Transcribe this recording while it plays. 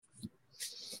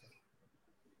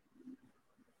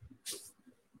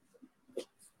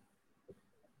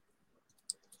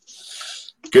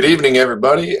Good evening,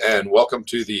 everybody, and welcome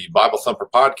to the Bible Thumper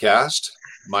podcast.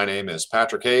 My name is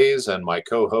Patrick Hayes, and my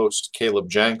co-host Caleb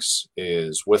Jenks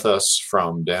is with us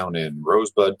from down in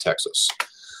Rosebud, Texas.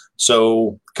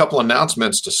 So, a couple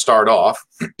announcements to start off.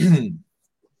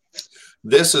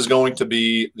 This is going to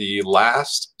be the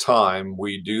last time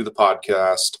we do the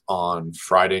podcast on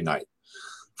Friday night.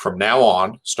 From now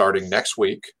on, starting next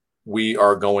week, we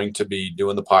are going to be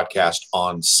doing the podcast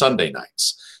on Sunday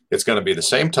nights. It's going to be the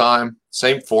same time,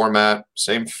 same format,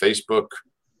 same Facebook,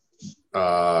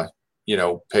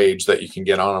 page that you can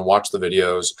get on and watch the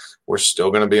videos. We're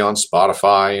still going to be on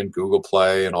Spotify and Google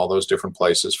Play and all those different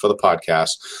places for the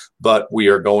podcast, but we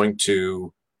are going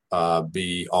to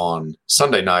be on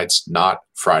Sunday nights, not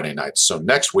Friday nights. So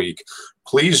next week,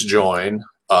 please join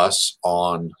us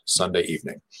on Sunday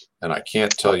evening. And I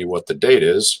can't tell you what the date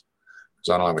is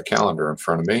because I don't have a calendar in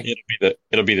front of me.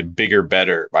 It'll be the bigger,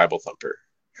 better Bible Thumper.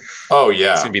 Oh,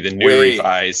 yeah. It's going to be the new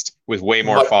revised with way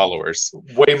more followers.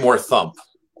 Way more thump.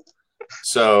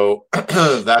 So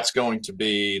that's going to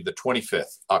be the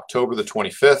 25th, October the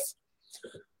 25th.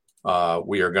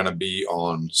 We are going to be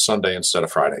on Sunday instead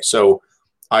of Friday. So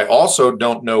I also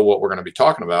don't know what we're going to be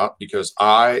talking about because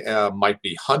I might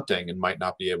be hunting and might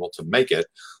not be able to make it.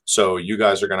 So you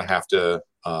guys are going to have to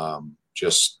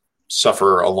just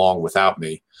suffer along without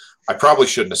me. I probably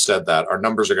shouldn't have said that. Our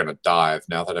numbers are going to dive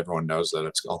now that everyone knows that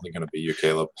it's only going to be you,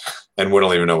 Caleb, and we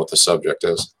don't even know what the subject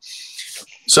is.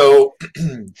 So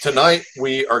tonight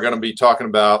we are going to be talking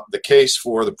about the case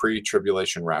for the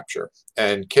pre-tribulation rapture.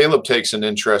 And Caleb takes an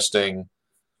interesting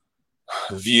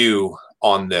view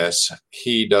on this.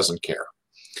 He doesn't care.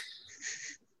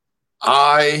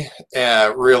 I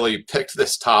really picked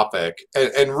this topic,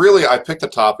 and really I picked the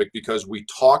topic because we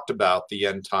talked about the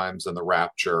end times and the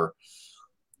rapture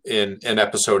in an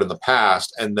episode in the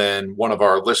past, and then one of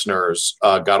our listeners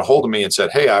got a hold of me and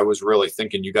said, hey, I was really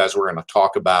thinking you guys were going to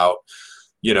talk about,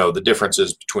 the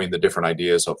differences between the different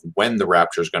ideas of when the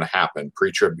rapture is going to happen,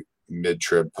 pre-trib,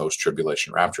 mid-trib,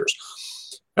 post-tribulation raptures.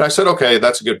 And I said, okay,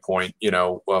 that's a good point.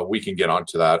 We can get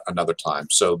onto that another time.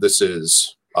 So this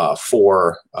is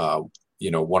for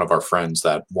one of our friends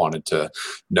that wanted to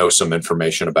know some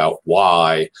information about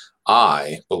why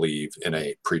I believe in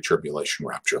a pre-tribulation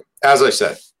rapture. As I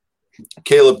said,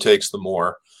 Caleb takes the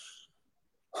more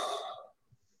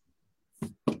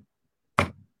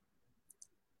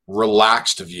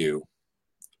relaxed view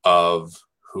of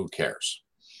who cares.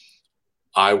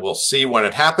 I will see when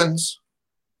it happens,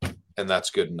 and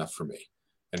that's good enough for me.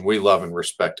 And we love and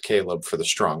respect Caleb for the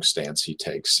strong stance he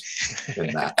takes in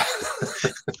that.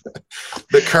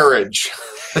 The courage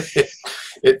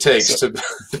it takes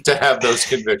to have those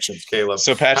convictions, Caleb.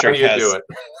 So Patrick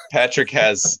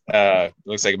has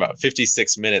looks like about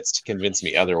 56 minutes to convince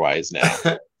me otherwise now.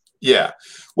 Yeah.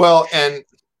 Well, and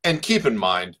keep in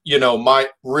mind,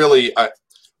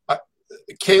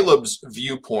 Caleb's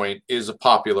viewpoint is a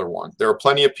popular one. There are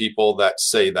plenty of people that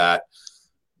say that,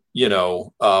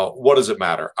 what does it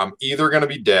matter? I'm either going to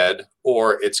be dead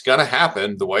or it's going to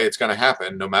happen the way it's going to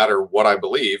happen, no matter what I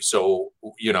believe. So,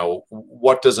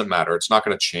 what does it matter? It's not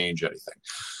going to change anything.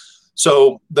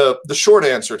 So the short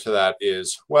answer to that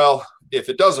is, well, if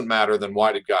it doesn't matter, then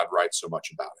why did God write so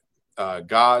much about it?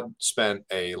 God spent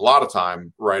a lot of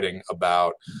time writing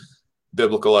about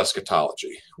biblical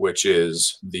eschatology, which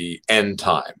is the end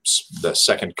times, the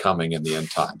second coming and the end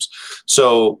times.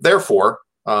 So therefore,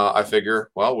 I figure,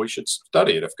 well, we should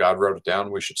study it. If God wrote it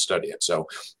down, we should study it. So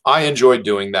I enjoy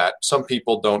doing that. Some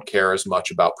people don't care as much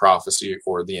about prophecy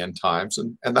or the end times,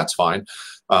 and that's fine.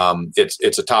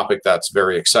 It's a topic that's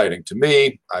very exciting to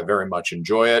me. I very much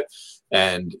enjoy it,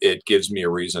 and it gives me a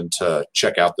reason to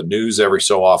check out the news every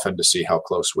so often to see how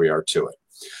close we are to it.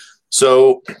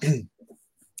 So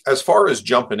as far as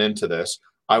jumping into this,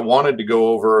 I wanted to go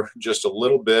over just a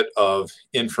little bit of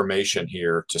information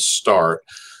here to start.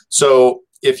 So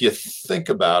if you think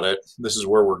about it, this is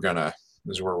where we're gonna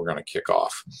kick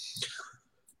off.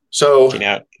 So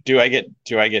now, do I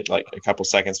get like a couple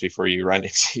seconds before you run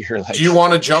into your like? Do you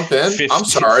want to jump in? 50, I'm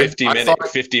sorry, 50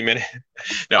 minute.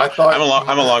 No, I'm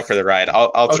along for the ride.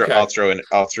 I'll throw in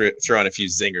a few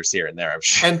zingers here and there, I'm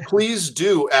sure. And please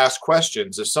do ask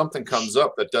questions if something comes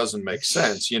up that doesn't make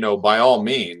sense. By all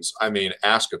means,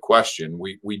 ask a question.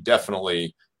 We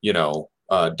definitely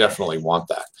definitely want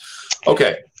that.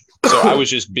 Okay. So I was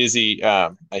just busy.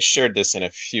 I shared this in a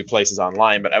few places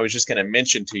online, but I was just going to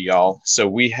mention to y'all. So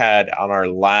we had on our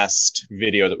last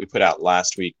video that we put out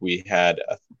last week, we had,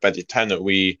 by the time that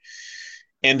we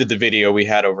ended the video, we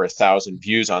had over 1,000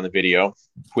 views on the video,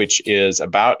 which is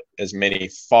about as many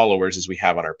followers as we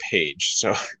have on our page.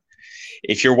 So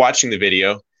if you're watching the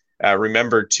video,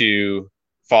 remember to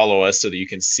follow us so that you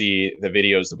can see the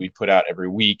videos that we put out every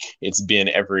week. It's been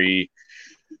every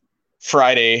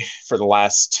Friday for the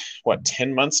last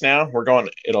 10 months now.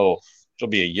 It'll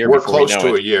be a year. We're before we close know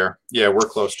to it. a year. Yeah, we're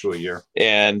close to a year.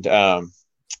 And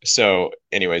so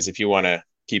anyways, if you want to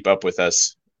keep up with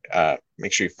us,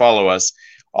 make sure you follow us.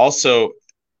 Also,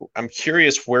 I'm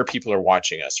curious where people are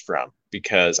watching us from,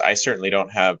 because I certainly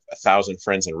don't have 1,000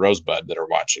 friends in Rosebud that are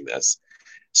watching this.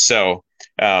 So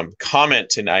comment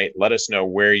tonight. Let us know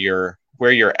where you're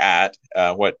at,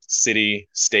 what city,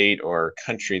 state, or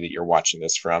country that you're watching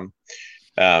this from,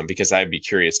 because I'd be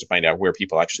curious to find out where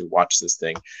people actually watch this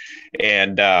thing.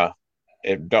 And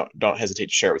don't hesitate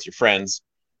to share it with your friends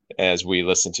as we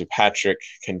listen to Patrick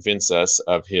convince us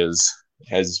of his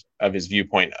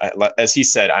viewpoint. As he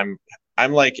said,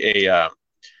 I'm like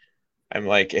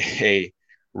a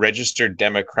registered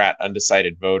Democrat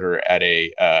undecided voter at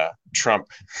a Trump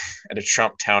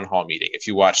town hall meeting. If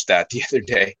you watched that the other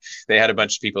day, they had a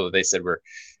bunch of people that they said were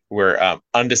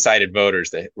undecided voters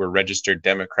that were registered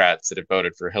Democrats that had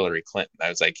voted for Hillary Clinton. I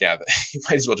was like, yeah, you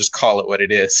might as well just call it what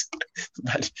it is.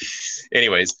 But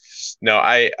anyways, no,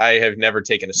 I have never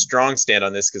taken a strong stand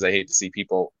on this because I hate to see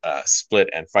people split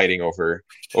and fighting over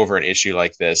an issue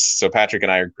like this. So Patrick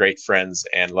and I are great friends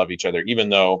and love each other, even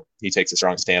though he takes a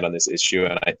strong stand on this issue.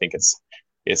 And I think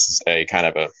it's a kind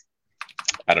of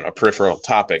a peripheral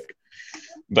topic.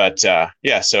 But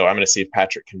yeah, so I'm going to see if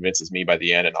Patrick convinces me by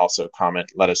the end, and also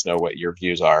comment. Let us know what your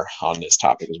views are on this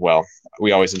topic as well.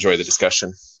 We always enjoy the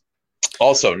discussion.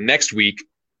 Also, next week,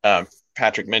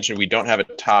 Patrick mentioned we don't have a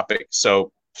topic,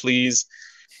 so please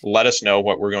let us know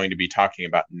what we're going to be talking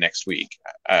about next week.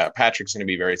 Patrick's going to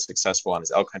be very successful on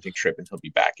his elk hunting trip, and he'll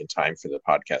be back in time for the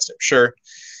podcast, I'm sure.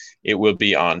 It will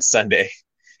be on Sunday.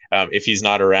 If he's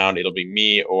not around, it'll be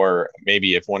me, or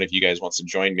maybe if one of you guys wants to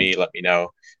join me, let me know.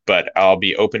 But I'll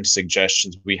be open to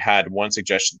suggestions. We had one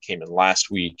suggestion that came in last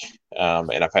week,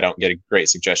 and if I don't get a great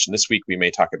suggestion this week, we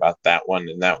may talk about that one,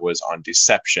 and that was on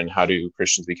deception. How do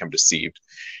Christians become deceived?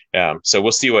 So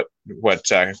we'll see what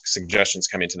suggestions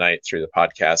come in tonight through the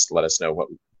podcast. Let us know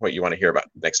what you want to hear about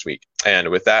next week. And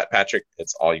with that, Patrick,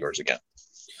 it's all yours again.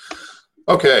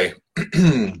 Okay,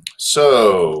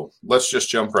 so let's just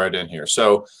jump right in here.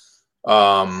 So,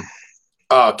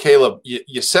 Caleb,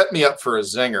 you set me up for a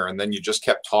zinger, and then you just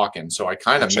kept talking, so I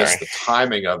kind of missed the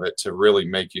timing of it to really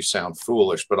make you sound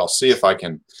foolish, but I'll see if I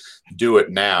can do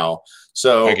it now.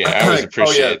 So, okay, I always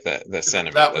appreciate the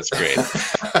sentiment. That's great.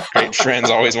 Great friends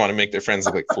always want to make their friends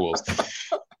look like fools.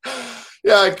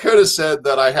 Yeah, I could have said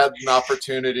that I had an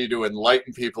opportunity to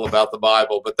enlighten people about the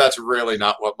Bible, but that's really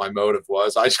not what my motive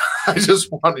was. I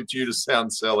just wanted you to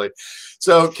sound silly.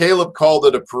 So Caleb called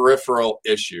it a peripheral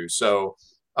issue. So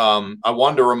I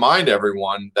wanted to remind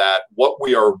everyone that what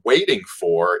we are waiting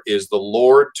for is the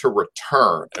Lord to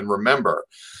return. And remember,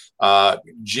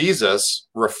 Jesus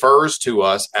refers to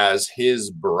us as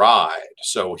his bride.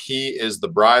 So he is the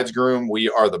bridegroom. We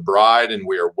are the bride, and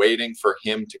we are waiting for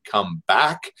him to come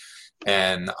back.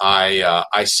 And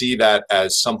I see that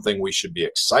as something we should be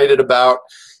excited about,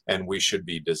 and we should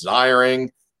be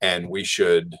desiring, and we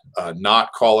should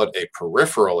not call it a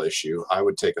peripheral issue. I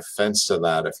would take offense to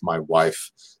that if my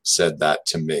wife said that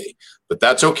to me. But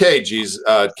that's okay,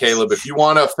 Caleb. If you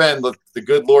want to offend the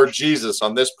good Lord Jesus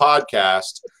on this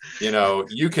podcast,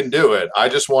 you can do it. I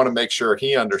just want to make sure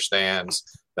he understands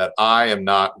that I am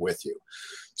not with you.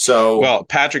 So, well,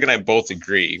 Patrick and I both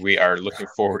agree. We are looking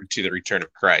forward to the return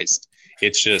of Christ.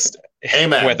 It's just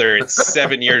amen. Whether it's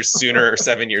 7 years sooner or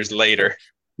 7 years later.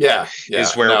 Yeah.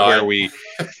 Is where we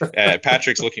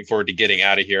Patrick's looking forward to getting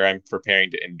out of here. I'm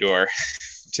preparing to endure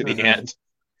to the end.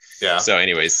 Yeah. So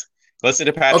anyways, listen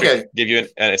to Patrick give you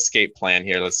an escape plan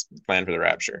here. Let's plan for the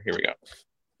rapture. Here we go.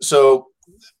 So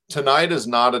tonight is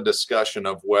not a discussion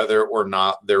of whether or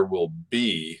not there will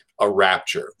be a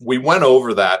rapture. We went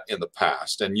over that in the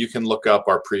past, and you can look up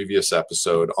our previous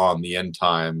episode on the end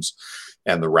times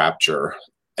and the rapture,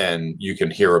 and you can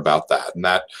hear about that. And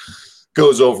that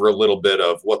goes over a little bit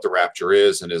of what the rapture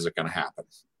is and is it going to happen.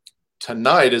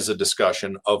 Tonight is a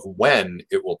discussion of when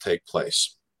it will take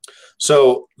place.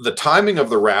 So the timing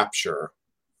of the rapture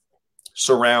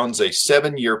surrounds a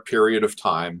 7-year period of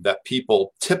time that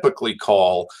people typically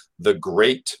call the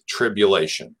Great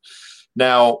Tribulation.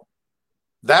 Now,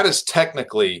 that is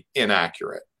technically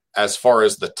inaccurate as far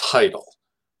as the title.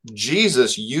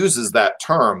 Jesus uses that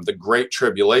term, the Great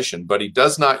Tribulation, but he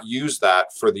does not use that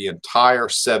for the entire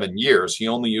 7 years. He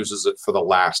only uses it for the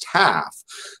last half,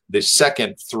 the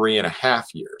second 3.5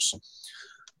 years.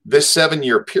 This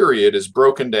 7-year period is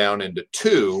broken down into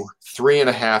 2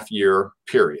 3.5-year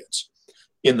periods.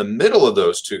 In the middle of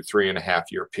those 2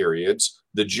 3.5-year periods,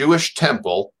 the Jewish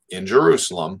temple in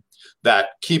Jerusalem that,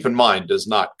 keep in mind, does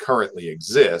not currently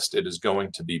exist. It is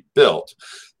going to be built.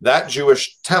 That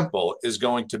Jewish temple is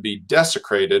going to be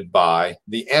desecrated by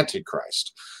the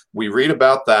Antichrist. We read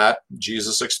about that.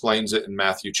 Jesus explains it in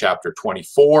Matthew chapter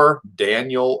 24.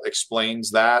 Daniel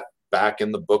explains that back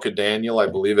in the book of Daniel. I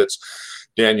believe it's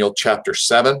Daniel chapter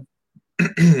 7.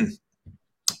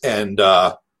 And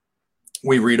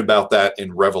we read about that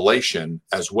in Revelation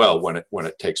as well when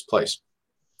it takes place.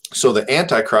 So the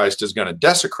Antichrist is going to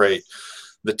desecrate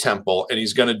the temple, and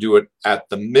he's going to do it at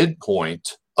the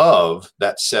midpoint of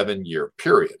that 7-year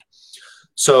period.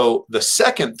 So the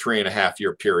second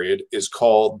 3.5-year period is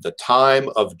called the time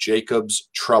of Jacob's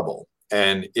trouble,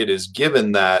 and it is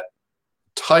given that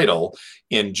title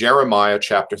in Jeremiah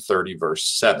chapter 30, verse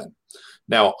 7.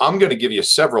 Now, I'm going to give you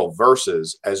several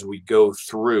verses as we go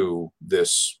through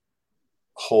this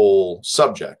whole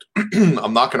subject.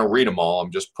 I'm not going to read them all.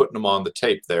 I'm just putting them on the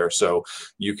tape there so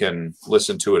you can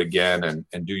listen to it again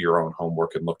and do your own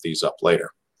homework and look these up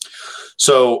later.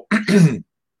 So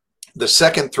the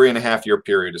second 3.5-year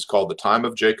period is called the time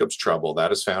of Jacob's trouble.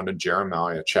 That is found in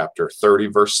Jeremiah chapter 30,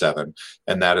 verse 7.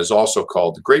 And that is also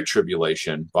called the Great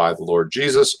Tribulation by the Lord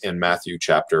Jesus in Matthew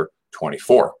chapter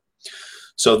 24.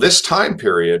 So this time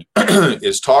period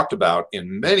is talked about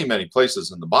in many, many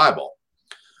places in the Bible.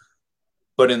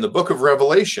 But in the book of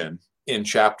Revelation, in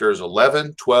chapters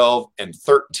 11, 12, and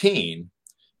 13,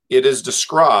 it is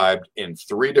described in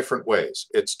 3 different ways.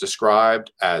 It's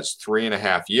described as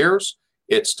 3.5 years,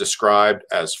 it's described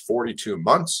as 42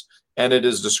 months, and it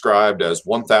is described as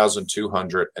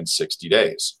 1,260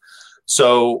 days.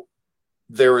 So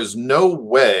there is no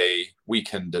way we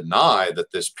can deny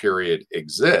that this period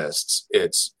exists.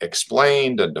 It's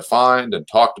explained and defined and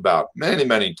talked about many,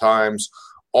 many times,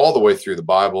 all the way through the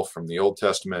Bible, from the Old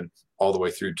Testament all the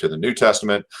way through to the New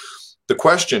Testament. The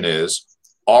question is,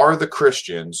 are the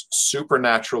Christians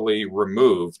supernaturally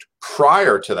removed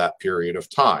prior to that period of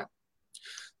time?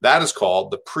 That is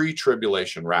called the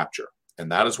Pre-Tribulation Rapture.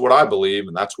 And that is what I believe,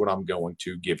 and that's what I'm going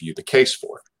to give you the case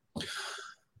for.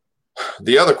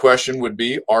 The other question would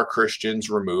be, are Christians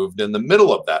removed in the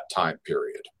middle of that time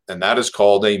period? And that is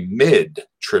called a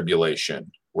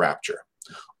mid-tribulation rapture.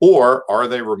 Or are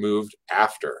they removed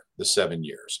after the 7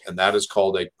 years? And that is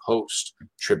called a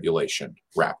post-tribulation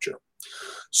rapture.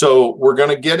 So we're going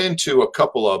to get into a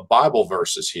couple of Bible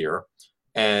verses here,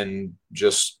 and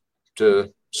just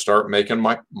to start making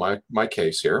my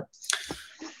case here.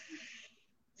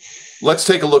 Let's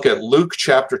take a look at Luke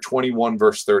chapter 21,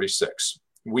 verse 36.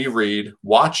 We read,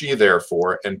 "Watch ye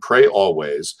therefore, and pray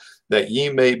always, that ye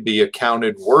may be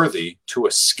accounted worthy to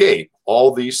escape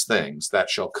all these things that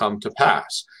shall come to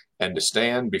pass, and to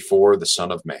stand before the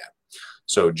Son of Man."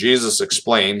 So Jesus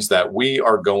explains that we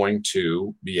are going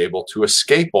to be able to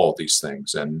escape all these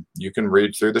things. And you can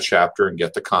read through the chapter and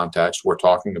get the context. We're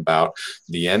talking about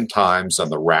the end times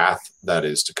and the wrath that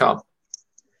is to come.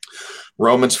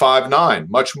 Romans 5:9,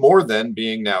 "Much more than,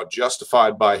 being now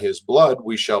justified by his blood,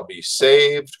 we shall be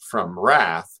saved from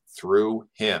wrath through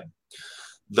him."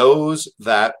 Those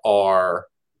that are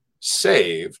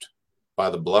saved by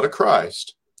the blood of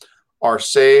Christ are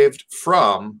saved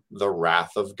from the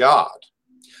wrath of God.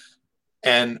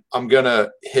 And I'm going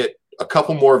to hit a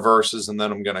couple more verses, and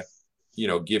then I'm going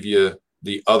to, give you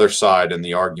the other side and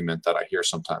the argument that I hear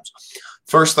sometimes.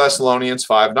 1 Thessalonians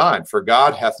 5:9, "For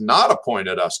God hath not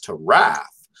appointed us to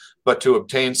wrath, but to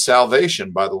obtain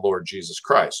salvation by the Lord Jesus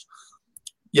Christ."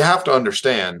 You have to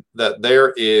understand that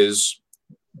there is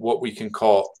what we can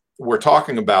call, we're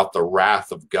talking about the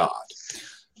wrath of God.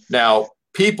 Now,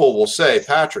 people will say,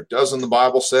 "Patrick, doesn't the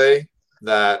Bible say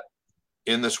that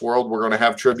in this world we're going to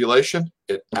have tribulation?"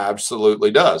 It absolutely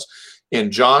does.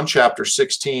 In John chapter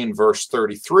 16, verse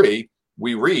 33,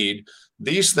 we read,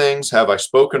 "These things have I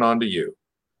spoken unto you,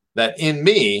 that in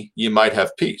me ye might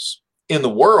have peace. In the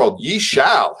world ye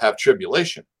shall have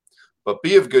tribulation, but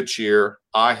be of good cheer,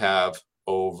 I have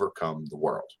overcome the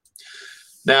world."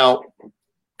 Now,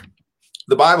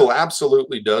 the Bible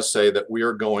absolutely does say that we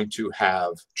are going to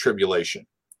have tribulation,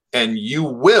 and you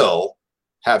will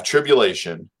have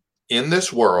tribulation in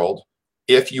this world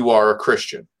if you are a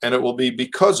Christian, and it will be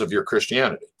because of your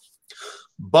Christianity.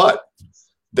 But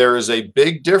there is a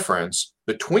big difference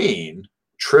between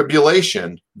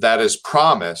tribulation that is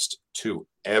promised to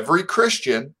every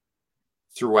Christian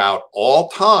throughout all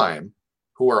time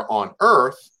who are on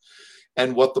earth,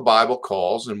 and what the Bible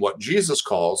calls and what Jesus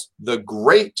calls the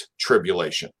Great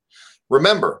Tribulation.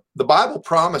 Remember, the Bible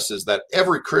promises that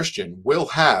every Christian will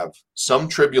have some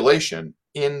tribulation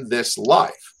in this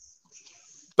life.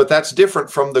 But that's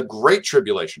different from the Great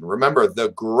Tribulation. Remember, the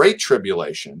Great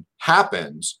Tribulation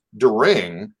happens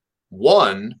during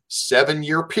one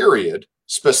 7-year period,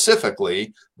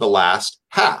 specifically the last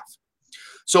half.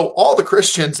 So all the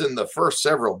Christians in the first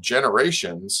several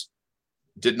generations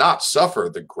did not suffer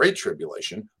the Great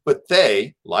Tribulation, but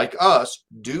they, like us,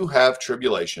 do have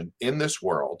tribulation in this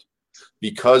world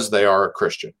because they are a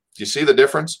Christian. Do you see the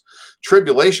difference?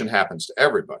 Tribulation happens to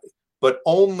everybody, but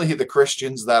only the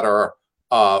Christians that are,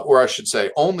 or I should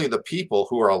say, only the people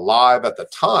who are alive at the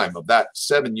time of that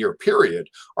 7-year period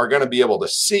are going to be able to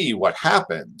see what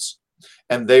happens,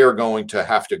 and they are going to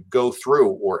have to go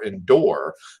through or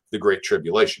endure the Great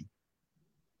Tribulation.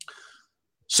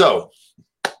 So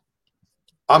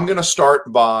I'm going to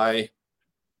start by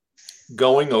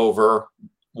going over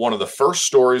one of the first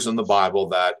stories in the Bible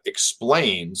that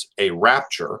explains a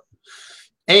rapture,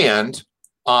 and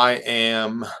I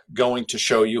am going to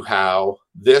show you how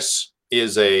this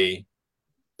is a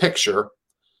picture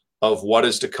of what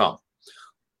is to come.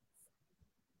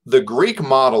 The Greek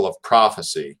model of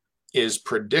prophecy is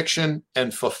prediction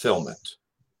and fulfillment.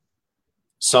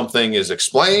 Something is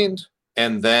explained,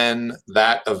 and then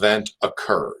that event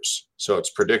occurs. So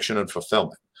it's prediction and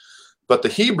fulfillment. But the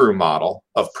Hebrew model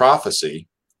of prophecy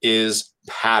is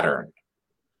pattern.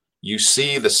 You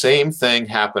see the same thing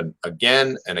happen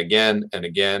again and again and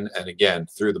again and again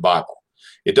through the Bible.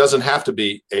 It doesn't have to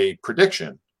be a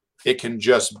prediction. It can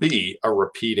just be a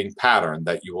repeating pattern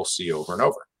that you will see over and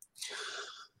over.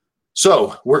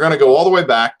 So we're going to go all the way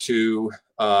back to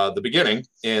the beginning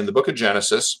in the book of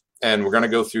Genesis, and we're going to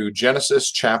go through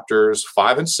Genesis chapters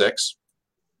 5 and 6.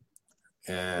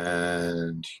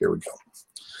 And here we go.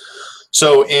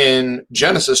 So in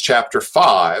Genesis chapter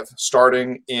 5,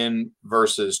 starting in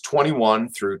verses 21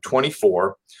 through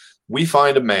 24, we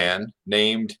find a man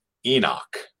named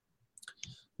Enoch.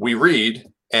 We read,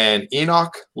 "And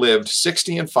Enoch lived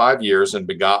 65 years and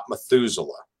begot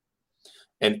Methuselah.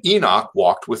 And Enoch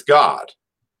walked with God.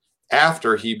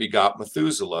 After he begot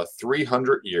Methuselah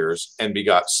 300 years and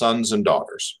begot sons and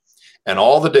daughters. And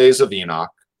all the days of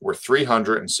Enoch were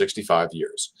 365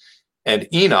 years. And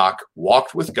Enoch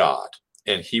walked with God,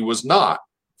 and he was not,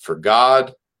 for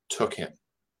God took him."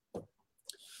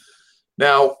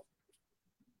 Now,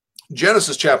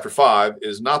 Genesis chapter 5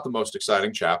 is not the most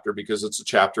exciting chapter because it's a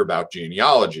chapter about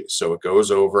genealogy. So it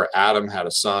goes over Adam had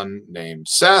a son named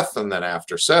Seth, and then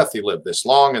after Seth, he lived this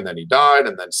long, and then he died,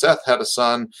 and then Seth had a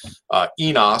son,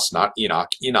 Enos, not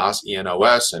Enoch, Enos,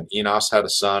 E-N-O-S, and Enos had a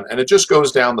son, and it just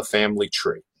goes down the family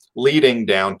tree, leading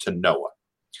down to Noah.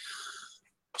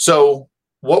 So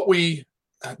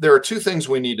there are two things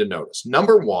we need to notice.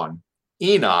 Number one,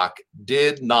 Enoch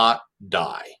did not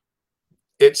die.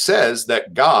 It says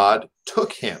that God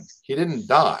took him. He didn't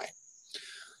die.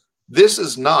 This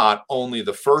is not only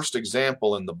the first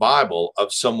example in the Bible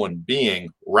of someone being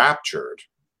raptured.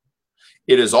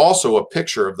 It is also a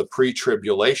picture of the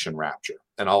pre-tribulation rapture,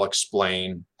 and I'll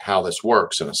explain how this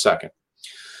works in a second.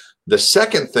 The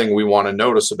second thing we want to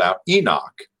notice about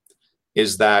Enoch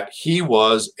is that he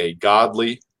was a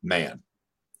godly man.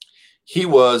 He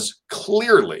was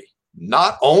clearly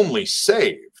not only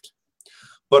saved,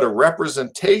 but a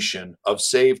representation of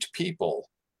saved people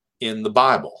in the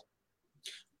Bible.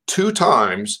 2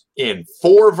 times in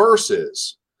 4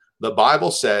 verses, the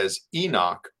Bible says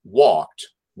Enoch walked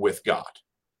with God.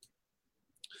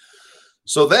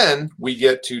 So then we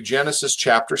get to Genesis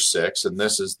chapter 6, and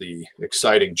this is the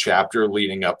exciting chapter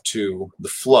leading up to the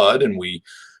flood, and we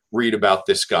read about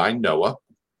this guy, Noah.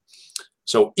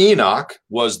 So Enoch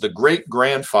was the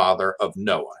great-grandfather of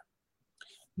Noah.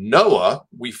 Noah,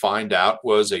 we find out,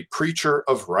 was a preacher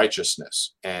of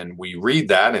righteousness, and we read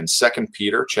that in 2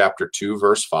 Peter chapter 2,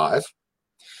 verse 5.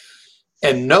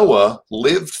 And Noah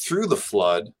lived through the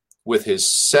flood with his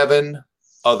 7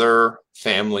 other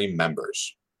family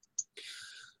members.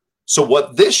 So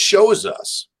what this shows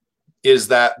us is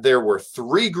that there were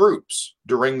 3 groups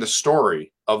during the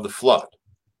story of the flood.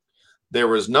 There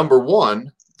was, number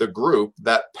 1, the group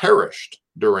that perished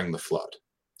during the flood.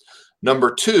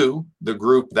 Number 2, the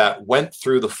group that went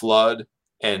through the flood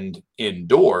and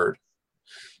endured.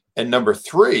 And number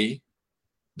 3,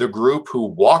 the group who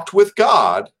walked with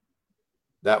God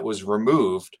that was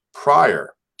removed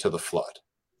prior to the flood.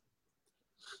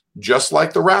 Just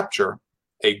like the rapture,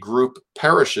 a group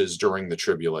perishes during the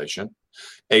tribulation,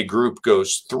 a group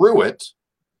goes through it,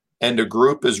 and a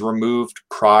group is removed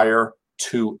prior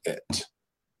to it.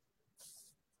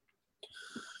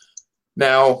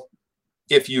 Now,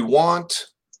 if you want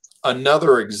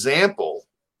another example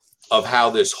of how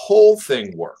this whole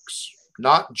thing works,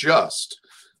 not just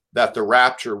that the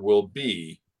rapture will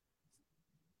be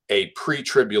a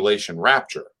pre-tribulation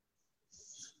rapture,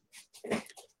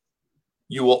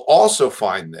 you will also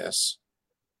find this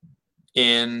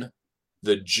in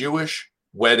the Jewish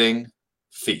wedding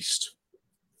feast.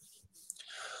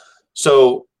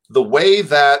 So the way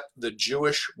that the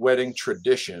Jewish wedding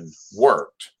tradition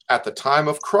worked at the time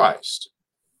of Christ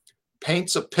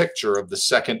paints a picture of the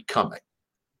second coming.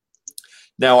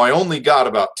 Now, I only got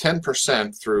about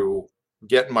 10% through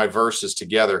getting my verses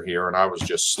together here, and I was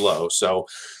just slow. So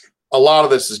a lot of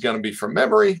this is going to be from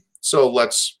memory. So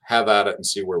let's have at it and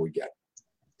see where we get.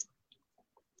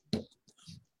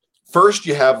 First,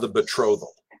 you have the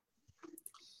betrothal.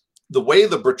 The way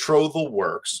the betrothal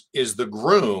works is the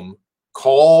groom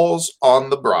calls on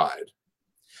the bride,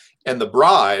 and the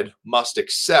bride must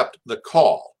accept the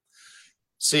call.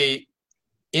 See,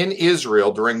 in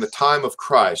Israel during the time of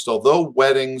Christ, although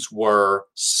weddings were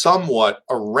somewhat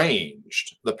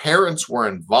arranged, the parents were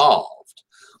involved,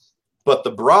 but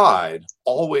the bride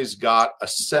always got a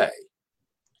say.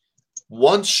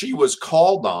 Once she was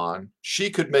called on, she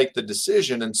could make the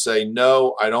decision and say,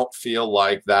 no, I don't feel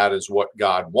like that is what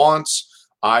God wants.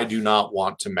 I do not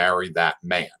want to marry that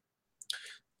man.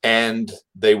 And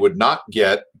they would not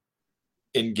get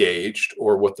engaged,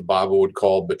 or what the Bible would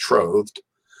call betrothed.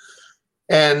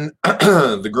 And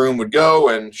the groom would go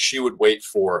and she would wait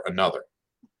for another.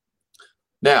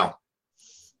 Now,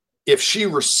 if she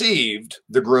received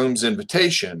the groom's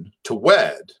invitation to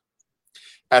wed,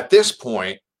 at this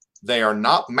point, they are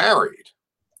not married,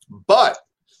 but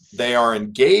they are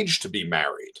engaged to be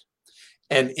married.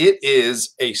 And it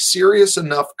is a serious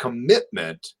enough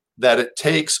commitment that it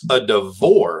takes a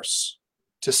divorce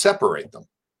to separate them.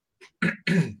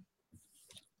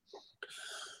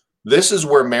 This is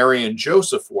where Mary and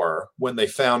Joseph were when they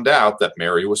found out that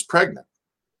Mary was pregnant.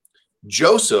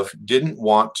 Joseph didn't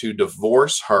want to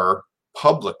divorce her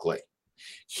publicly.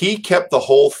 He kept the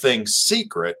whole thing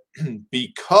secret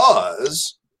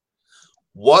because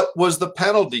what was the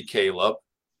penalty, Caleb,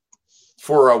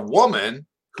 for a woman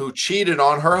who cheated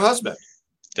on her husband?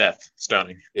 Death,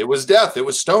 stoning. It was death. It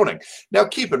was stoning. Now,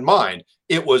 keep in mind,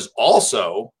 it was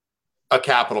also a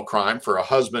capital crime for a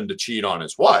husband to cheat on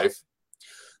his wife.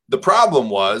 The problem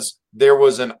was there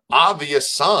was an obvious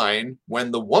sign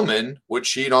when the woman would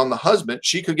cheat on the husband,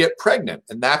 she could get pregnant.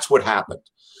 And that's what happened.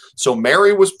 So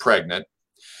Mary was pregnant.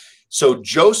 So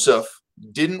Joseph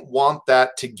didn't want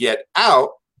that to get out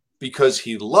because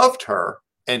he loved her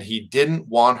and he didn't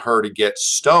want her to get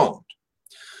stoned.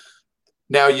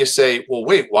 Now you say, well,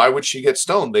 wait, why would she get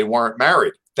stoned? They weren't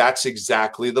married. That's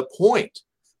exactly the point.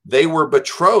 They were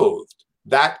betrothed.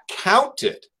 That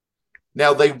counted.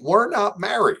 Now, they were not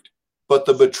married, but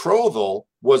the betrothal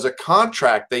was a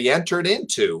contract they entered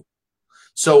into.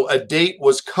 So a date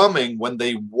was coming when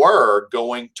they were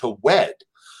going to wed.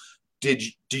 Do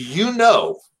you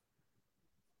know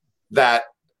that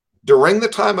during the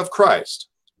time of Christ,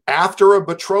 after a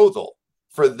betrothal,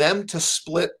 for them to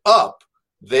split up,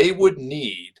 they would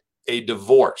need a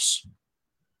divorce?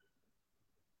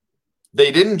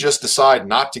 They didn't just decide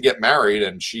not to get married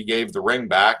and she gave the ring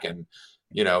back and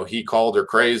he called her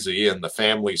crazy and the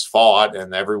families fought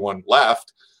and everyone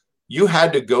left. You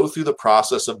had to go through the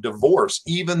process of divorce,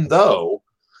 even though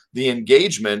the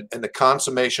engagement and the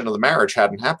consummation of the marriage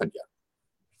hadn't happened yet.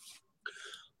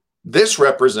 This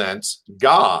represents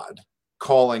God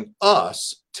calling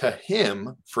us to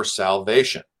him for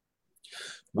salvation.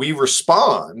 We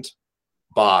respond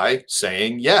by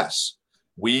saying yes.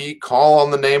 We call on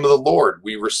the name of the Lord.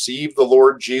 We receive the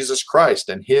Lord Jesus Christ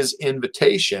and his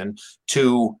invitation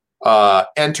to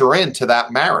enter into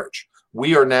that marriage.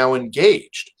 We are now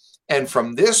engaged. And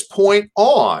from this point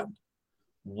on,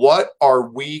 what are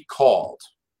we called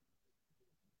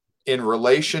in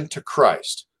relation to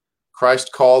Christ?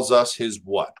 Christ calls us his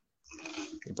what?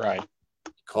 Bride.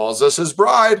 He calls us his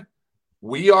bride.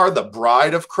 We are the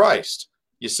bride of Christ.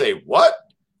 You say, what?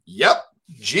 Yep,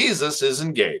 Jesus is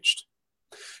engaged.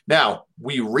 Now,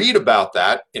 we read about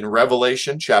that in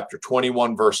Revelation chapter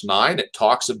 21, verse 9. It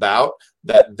talks about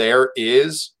that there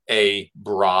is a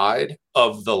bride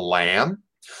of the Lamb.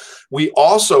 We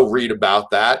also read about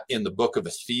that in the book of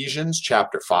Ephesians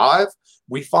chapter 5.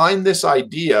 We find this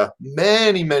idea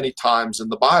many, many times in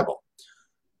the Bible.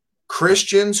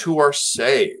 Christians who are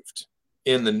saved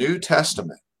in the New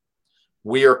Testament,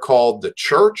 we are called the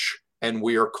church and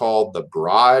we are called the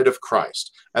bride of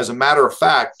Christ. As a matter of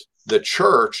fact, the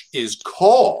church is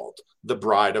called the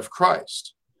bride of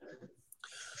Christ.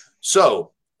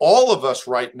 So all of us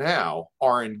right now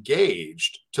are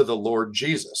engaged to the Lord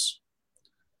Jesus.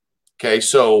 Okay,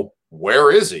 so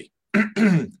where is he?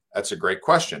 That's a great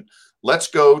question. Let's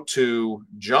go to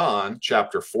John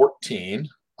chapter 14.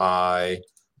 I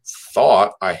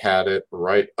thought I had it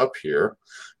right up here.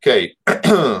 Okay,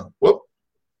 whoop,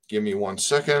 give me 1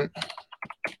 second.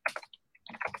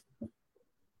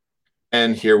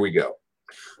 And here we go.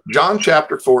 John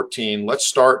chapter 14, let's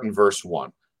start in verse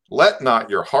 1. Let not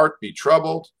your heart be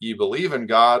troubled. Ye believe in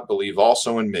God, believe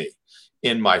also in me.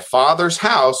 In my Father's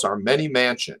house are many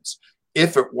mansions.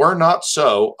 If it were not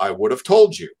so, I would have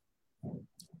told you.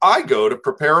 I go to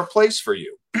prepare a place for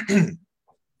you.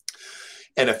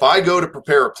 And if I go to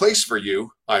prepare a place for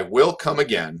you, I will come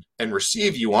again and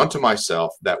receive you unto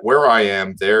myself, that where I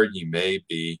am, there ye may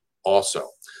be also.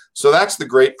 So that's the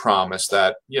great promise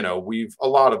that, a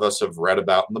lot of us have read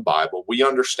about in the Bible. We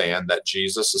understand that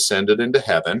Jesus ascended into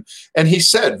heaven, and he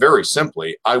said very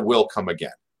simply, I will come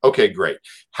again. Okay, great.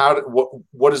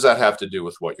 What does that have to do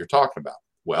with what you're talking about?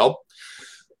 Well,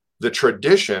 the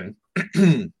tradition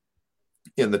in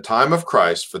the time of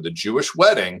Christ for the Jewish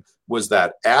wedding was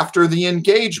that after the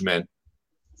engagement,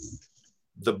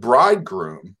 the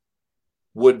bridegroom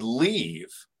would leave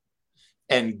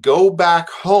and go back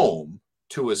home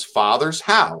to his father's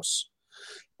house,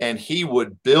 and he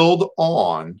would build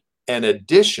on an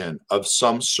addition of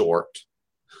some sort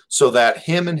so that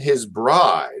him and his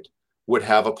bride would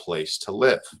have a place to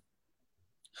live.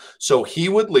 So he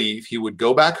would leave, he would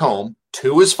go back home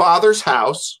to his father's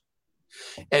house,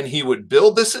 and he would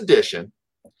build this addition,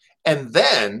 and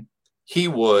then he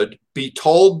would be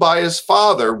told by his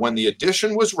father when the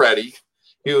addition was ready,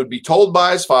 he would be told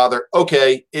by his father,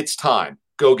 okay, it's time,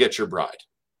 go get your bride.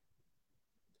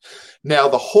 Now,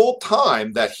 the whole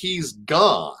time that he's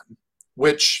gone,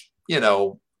 which,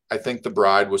 I think the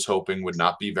bride was hoping would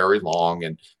not be very long,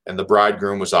 and the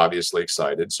bridegroom was obviously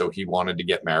excited, so he wanted to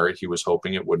get married. He was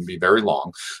hoping it wouldn't be very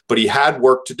long, but he had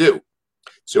work to do.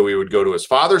 So he would go to his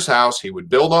father's house, he would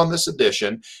build on this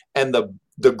addition, and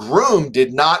the groom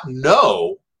did not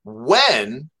know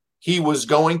when he was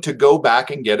going to go back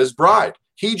and get his bride.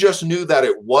 He just knew that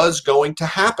it was going to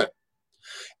happen.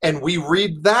 And we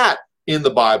read that in the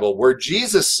Bible where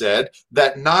Jesus said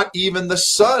that not even the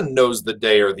Son knows the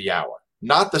day or the hour.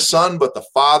 Not the Son, but the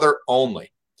Father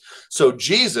only. So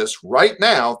Jesus, right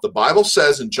now, the Bible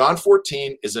says in John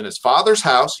 14, is in his Father's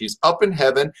house. He's up in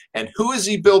heaven. And who is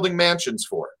he building mansions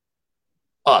for?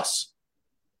 Us,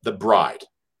 the bride.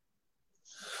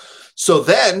 So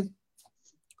then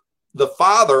the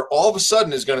Father all of a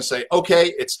sudden is going to say,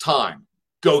 okay, it's time.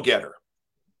 Go get her.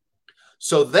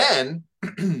 So then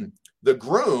the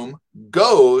groom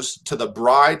goes to the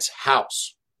bride's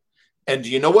house. And do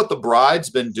you know what the bride's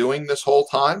been doing this whole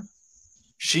time?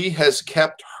 She has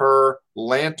kept her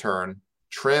lantern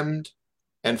trimmed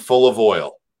and full of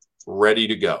oil, ready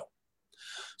to go.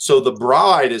 So the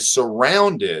bride is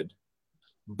surrounded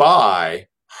by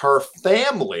her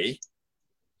family,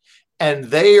 and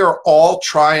they are all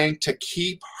trying to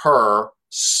keep her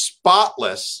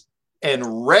spotless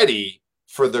and ready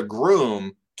for the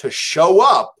groom to show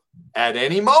up at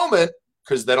any moment,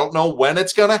 because they don't know when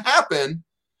it's going to happen,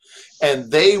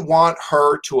 and they want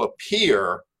her to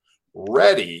appear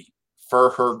ready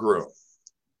for her groom.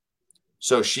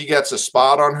 So she gets a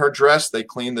spot on her dress, they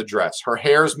clean the dress. Her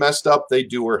hair's messed up, they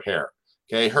do her hair.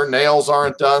 Okay, her nails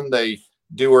aren't done, they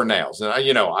do her nails. And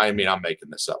I'm making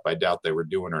this up. I doubt they were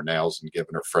doing her nails and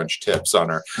giving her French tips on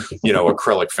her,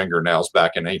 acrylic fingernails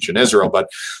back in ancient Israel. But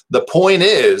the point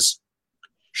is,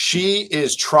 she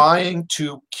is trying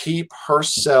to keep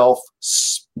herself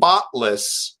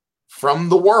spotless from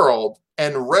the world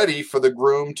and ready for the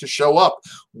groom to show up.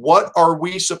 What are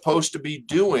we supposed to be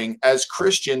doing as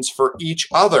Christians for each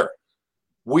other?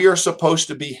 We are supposed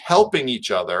to be helping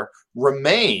each other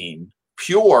remain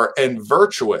pure and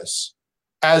virtuous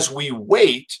as we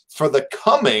wait for the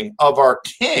coming of our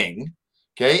King.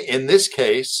 Okay, in this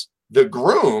case, the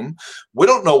groom. We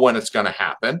don't know when it's going to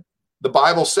happen. The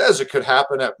Bible says it could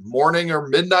happen at morning or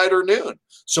midnight or noon.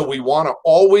 So we want to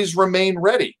always remain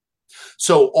ready.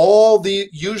 So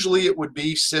usually it would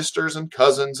be sisters and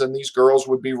cousins, and these girls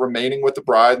would be remaining with the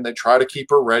bride, and they try to keep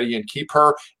her ready and keep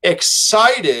her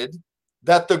excited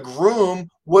that the groom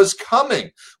was coming.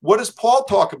 What does Paul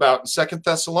talk about in 2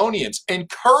 Thessalonians?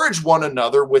 Encourage one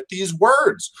another with these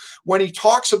words. When he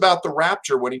talks about the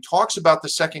rapture, when he talks about the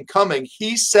second coming,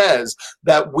 he says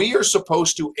that we are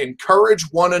supposed to encourage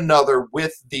one another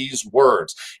with these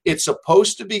words. It's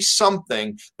supposed to be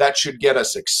something that should get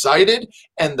us excited,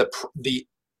 and the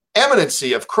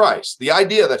eminency of Christ, the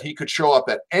idea that he could show up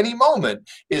at any moment,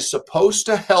 is supposed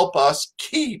to help us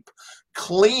keep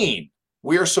clean.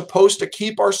 We are supposed to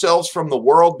keep ourselves from the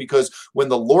world, because when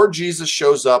the Lord Jesus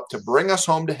shows up to bring us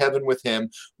home to heaven with him,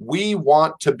 we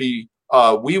want to be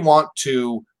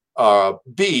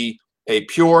a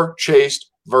pure, chaste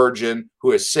virgin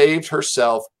who has saved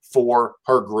herself for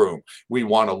her groom. We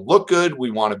want to look good.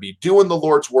 We want to be doing the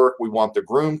Lord's work. We want the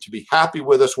groom to be happy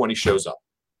with us when he shows up.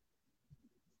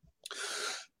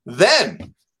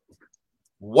 Then,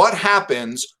 what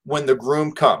happens when the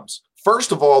groom comes?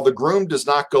 First of all, the groom does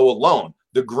not go alone.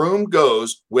 The groom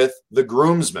goes with the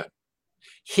groomsmen.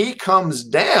 He comes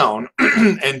down,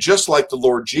 and just like the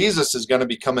Lord Jesus is going to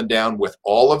be coming down with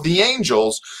all of the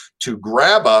angels to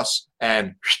grab us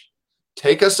and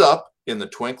take us up in the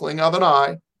twinkling of an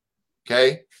eye.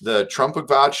 Okay, the trump of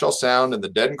God shall sound, and the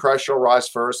dead in Christ shall rise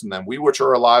first, and then we which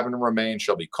are alive and remain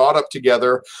shall be caught up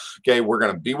together. Okay, we're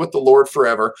going to be with the Lord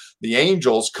forever. The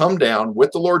angels come down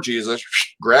with the Lord Jesus,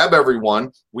 grab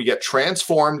everyone. We get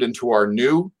transformed into our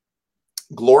new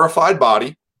glorified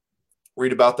body.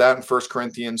 Read about that in 1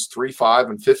 Corinthians 3, 5,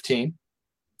 and 15.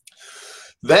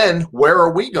 Then, where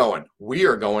are we going? We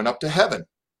are going up to heaven.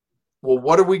 Well,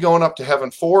 what are we going up to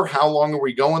heaven for? How long are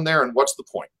we going there? And what's the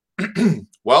point?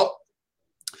 Well,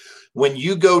 when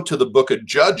you go to the book of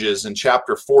Judges in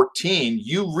chapter 14,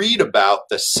 you read about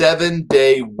the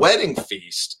 7-day wedding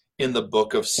feast in the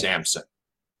book of Samson.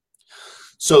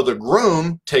 So the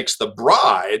groom takes the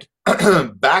bride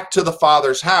back to the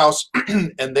father's house,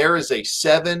 and there is a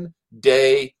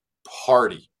 7-day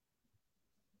party.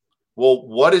 Well,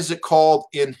 what is it called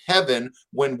in heaven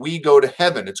when we go to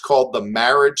heaven? It's called the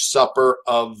marriage supper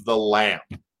of the Lamb.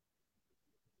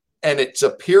 And it's a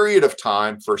period of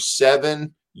time for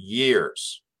 7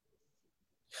 years.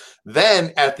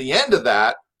 Then at the end of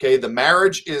that, okay, the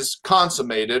marriage is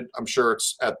consummated. I'm sure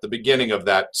it's at the beginning of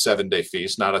that 7-day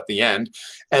feast, not at the end.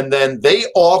 And then they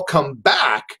all come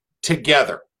back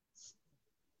together.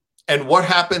 And what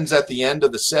happens at the end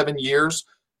of the 7 years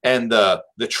and the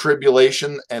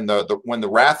tribulation and when the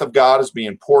wrath of God is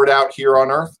being poured out here on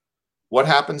earth? What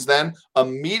happens then?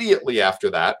 Immediately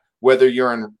after that, whether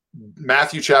you're in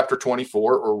Matthew chapter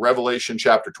 24 or Revelation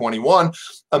chapter 21,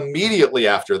 immediately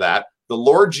after that, the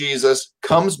Lord Jesus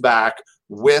comes back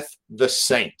with the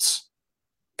saints.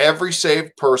 Every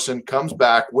saved person comes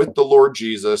back with the Lord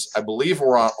Jesus. I believe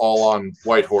we're all on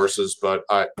white horses, but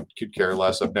I could care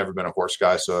less. I've never been a horse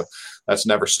guy, so that's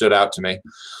never stood out to me.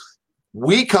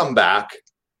 We come back,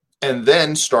 and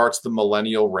then starts the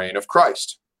millennial reign of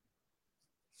Christ.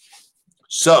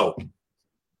 So,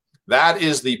 that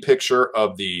is the picture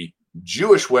of the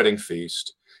Jewish wedding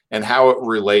feast and how it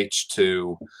relates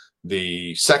to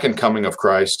the second coming of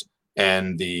Christ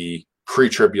and the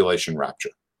pre-tribulation rapture.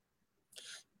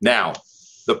 Now,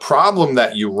 the problem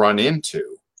that you run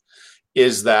into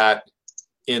is that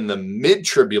in the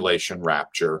mid-tribulation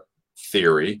rapture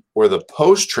theory or the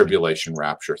post-tribulation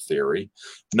rapture theory,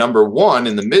 number one,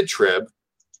 in the mid-trib,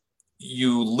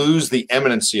 you lose the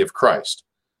imminency of Christ.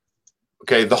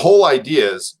 Okay, the whole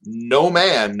idea is no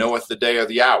man knoweth the day or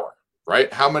the hour,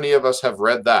 right? How many of us have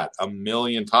read that?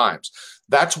 1,000,000 times.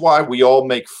 That's why we all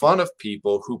make fun of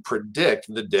people who predict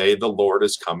the day the Lord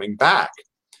is coming back.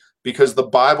 Because the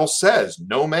Bible says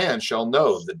no man shall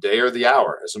know the day or the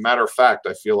hour. As a matter of fact,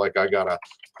 I feel like I got to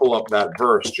pull up that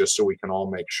verse just so we can all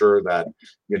make sure that,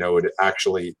 it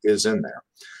actually is in there.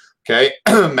 Okay,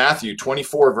 Matthew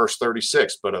 24, verse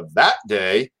 36. But of that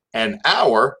day and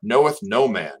hour knoweth no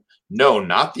man. No,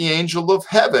 not the angel of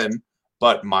heaven,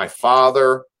 but my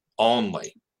Father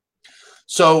only.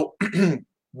 So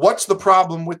what's the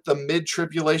problem with the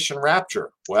mid-tribulation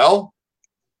rapture? Well,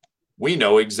 we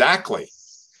know exactly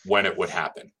when it would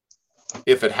happen.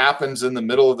 If it happens in the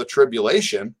middle of the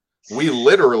tribulation, we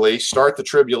literally start the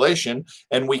tribulation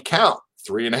and we count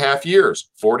 3.5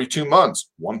 years, 42 months,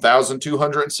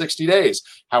 1,260 days.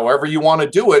 However you want to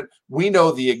do it, we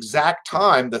know the exact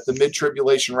time that the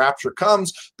mid-tribulation rapture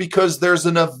comes because there's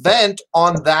an event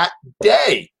on that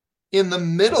day. In the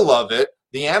middle of it,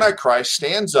 the Antichrist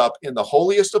stands up in the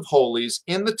holiest of holies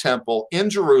in the temple in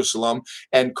Jerusalem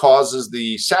and causes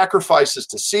the sacrifices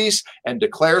to cease and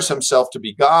declares himself to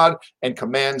be God and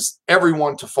commands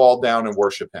everyone to fall down and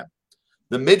worship him.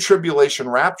 The mid-tribulation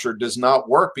rapture does not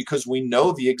work because we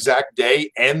know the exact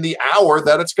day and the hour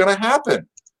that it's going to happen.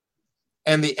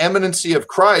 And the imminency of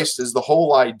Christ is the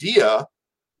whole idea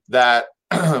that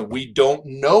we don't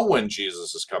know when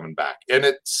Jesus is coming back. And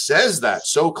it says that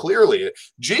so clearly.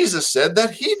 Jesus said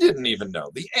that he didn't even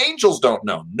know. The angels don't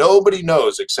know. Nobody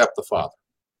knows except the Father.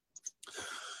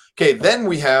 Okay, then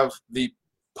we have the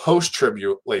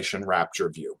post-tribulation rapture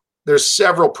view. There's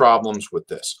several problems with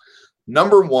this.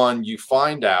 Number one, you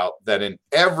find out that in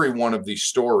every one of these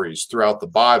stories throughout the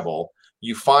Bible,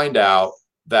 you find out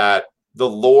that the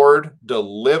Lord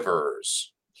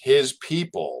delivers his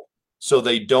people so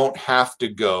they don't have to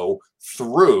go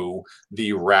through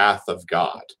the wrath of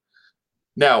God.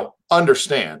 Now,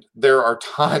 understand, there are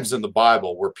times in the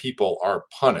Bible where people are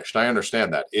punished. I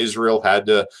understand that. Israel had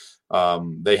to,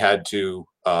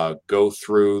 go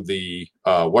through the,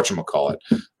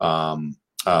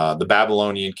 the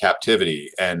Babylonian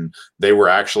captivity, and they were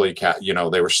actually,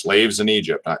 they were slaves in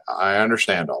Egypt. I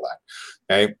understand all that.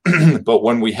 Okay. But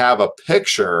when we have a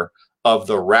picture of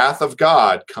the wrath of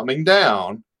God coming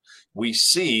down, we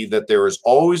see that there is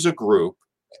always a group,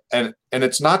 and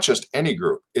it's not just any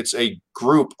group, it's a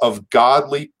group of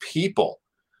godly people.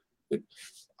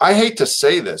 I hate to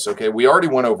say this, okay, we already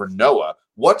went over Noah.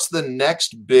 What's the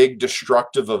next big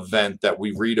destructive event that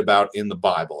we read about in the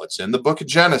Bible? It's in the book of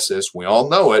Genesis. We all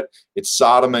know it. It's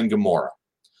Sodom and Gomorrah.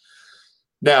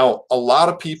 Now, a lot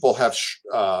of people have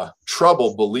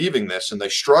trouble believing this, and they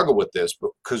struggle with this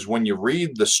because when you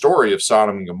read the story of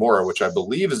Sodom and Gomorrah, which I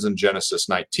believe is in Genesis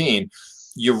 19,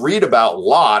 you read about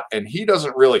Lot, and he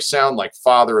doesn't really sound like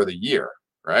Father of the Year,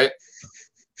 right?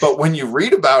 But when you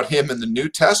read about him in the New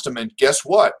Testament, guess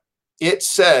what? It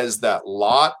says that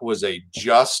Lot was a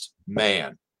just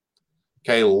man.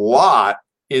 Okay, Lot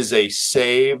is a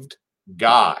saved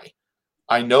guy.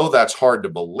 I know that's hard to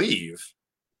believe,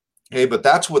 okay, but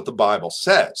that's what the Bible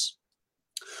says.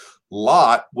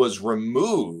 Lot was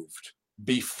removed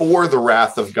before the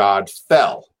wrath of God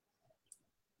fell.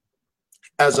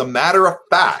 As a matter of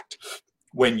fact,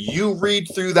 when you read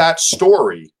through that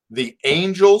story, the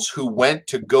angels who went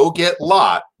to go get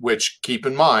Lot, which, keep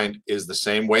in mind, is the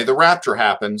same way the rapture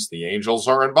happens, the angels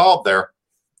are involved there.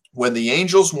 When the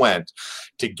angels went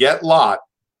to get Lot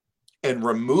and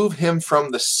remove him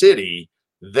from the city,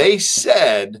 they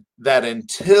said that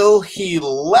until he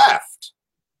left,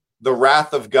 the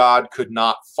wrath of God could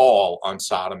not fall on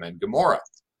Sodom and Gomorrah.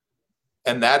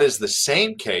 And that is the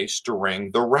same case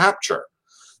during the rapture.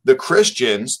 The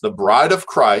Christians, the bride of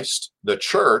Christ, the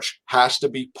church, has to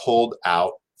be pulled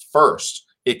out first.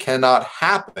 It cannot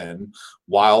happen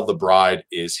while the bride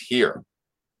is here.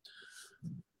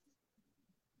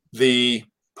 The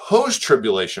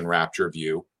post-tribulation rapture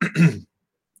view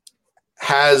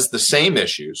has the same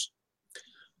issues,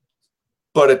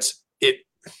 but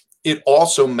it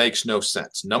also makes no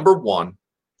sense. Number one,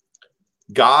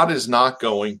 God is not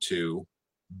going to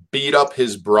beat up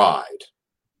his bride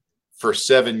for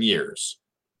 7 years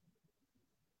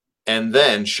and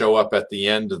then show up at the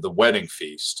end of the wedding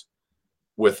feast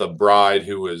with a bride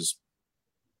who is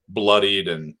bloodied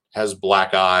and has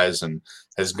black eyes and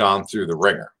has gone through the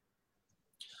ringer.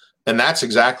 And that's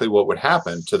exactly what would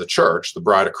happen to the church, the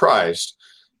bride of Christ,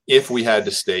 if we had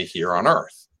to stay here on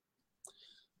earth.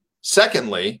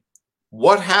 Secondly,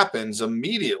 what happens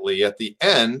immediately at the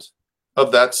end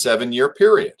of that 7-year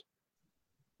period?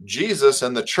 Jesus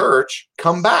and the church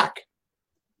come back.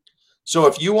 So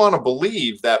if you want to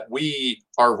believe that we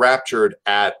are raptured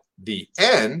at the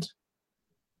end,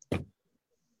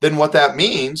 then what that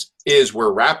means is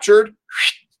we're raptured,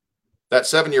 that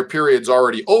 7-year period's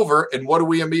already over, and what do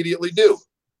we immediately do?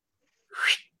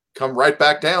 Come right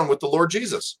back down with the Lord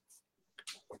Jesus.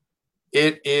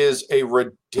 It is a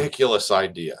ridiculous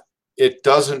idea. It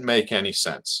doesn't make any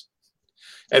sense.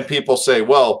 And people say,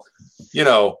 well,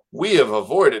 we have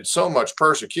avoided so much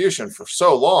persecution for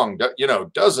so long,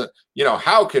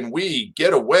 how can we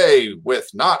get away with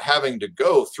not having to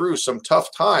go through some tough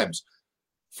times?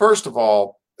 First of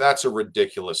all, that's a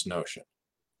ridiculous notion.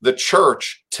 The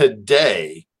church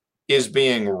today is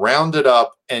being rounded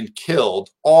up and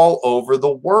killed all over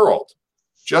the world.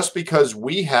 Just because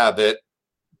we have it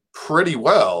pretty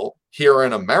well here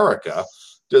in America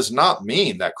does not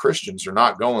mean that Christians are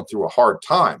not going through a hard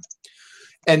time.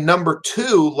 And number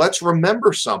two, let's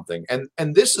remember something.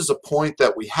 And this is a point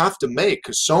that we have to make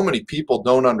because so many people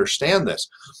don't understand this.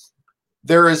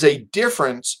 There is a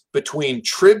difference between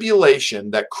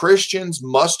tribulation that Christians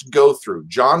must go through.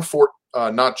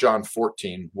 Not John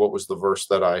 14. What was the verse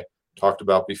that I talked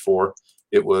about before?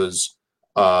 It was,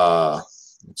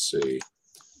 let's see.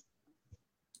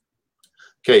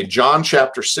 Okay, John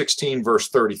chapter 16, verse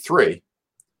 33.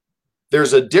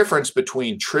 There's a difference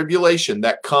between tribulation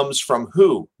that comes from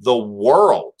who? The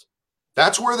world.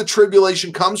 That's where the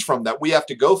tribulation comes from that we have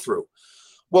to go through.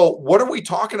 Well, what are we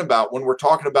talking about when we're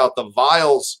talking about the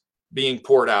vials being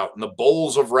poured out and the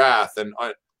bowls of wrath? And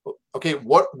okay,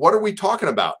 what are we talking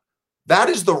about? That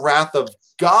is the wrath of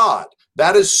God.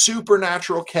 That is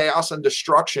supernatural chaos and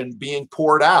destruction being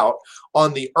poured out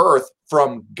on the earth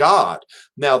from God.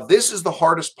 Now, this is the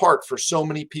hardest part for so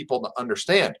many people to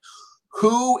understand.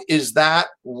 Who is that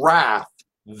wrath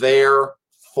there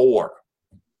for?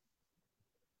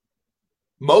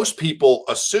 Most people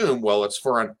assume, well, it's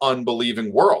for an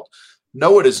unbelieving world.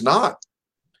 No, it is not.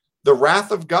 The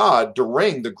wrath of God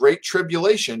during the Great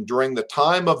Tribulation, during the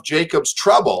time of Jacob's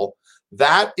trouble,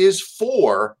 that is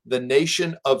for the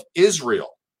nation of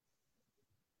Israel.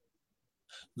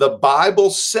 The Bible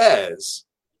says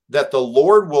that the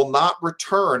Lord will not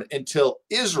return until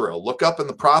Israel, look up in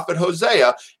the prophet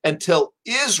Hosea, until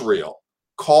Israel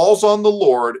calls on the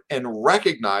Lord and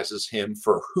recognizes him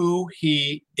for who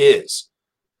he is.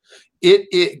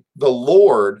 The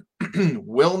Lord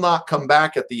will not come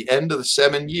back at the end of the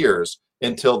 7 years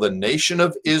until the nation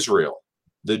of Israel,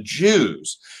 the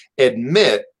Jews,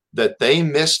 admit that they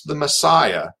missed the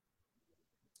Messiah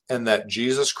and that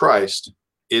Jesus Christ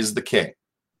is the King.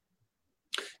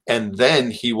 And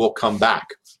then he will come back.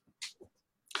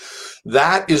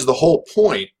 That is the whole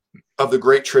point of the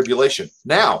Great Tribulation.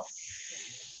 Now,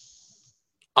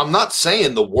 I'm not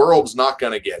saying the world's not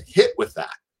going to get hit with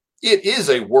that. It is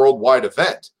a worldwide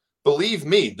event. Believe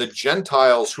me, the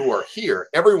Gentiles who are here,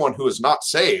 everyone who is not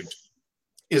saved,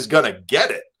 is going to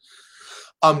get it.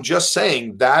 I'm just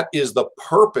saying that is the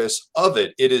purpose of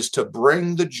it. It is to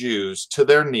bring the Jews to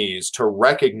their knees to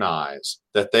recognize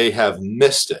that they have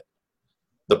missed it.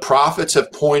 The prophets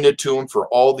have pointed to him for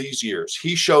all these years.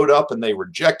 He showed up and they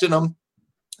rejected him.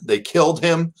 They killed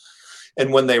him.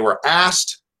 And when they were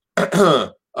asked,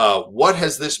 what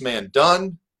has this man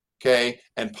done? Okay.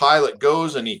 And Pilate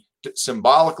goes and he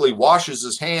symbolically washes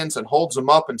his hands and holds them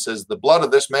up and says, the blood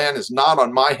of this man is not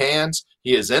on my hands.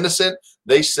 He is innocent.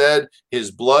 They said,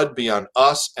 his blood be on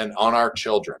us and on our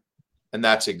children. And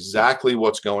that's exactly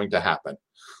what's going to happen.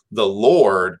 The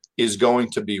Lord is going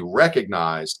to be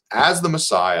recognized as the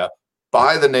Messiah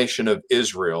by the nation of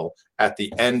Israel at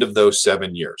the end of those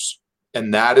 7 years.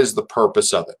 And that is the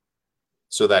purpose of it,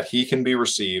 so that he can be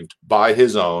received by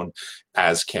his own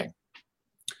as king.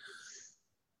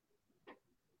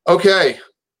 Okay.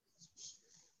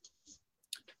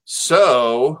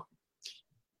 So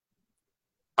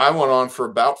I went on for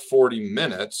about 40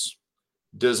 minutes.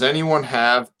 Does anyone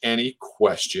have any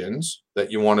questions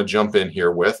that you want to jump in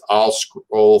here with? I'll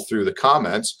scroll through the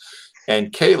comments.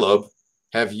 And Caleb,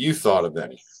 have you thought of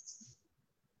any?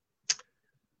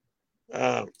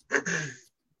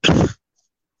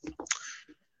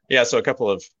 Yeah, so a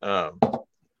couple of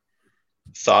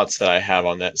thoughts that I have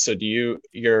on that. So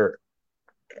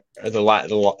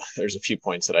there's a few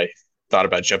points that I thought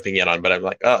about jumping in on, but I'm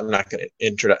like, oh, I'm not going to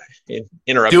interrupt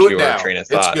you or train of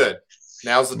thought. It's good.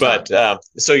 Now's the time. But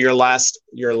so your last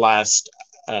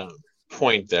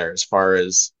point there, as far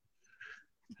as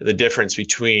the difference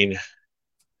between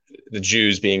the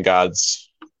Jews being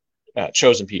God's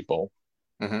chosen people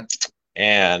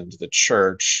and the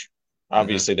church,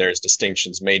 obviously there's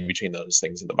distinctions made between those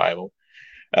things in the Bible.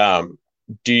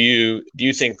 Do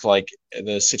you think, like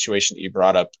the situation that you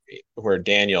brought up where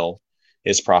Daniel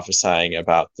is prophesying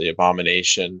about the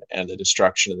abomination and the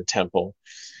destruction of the temple,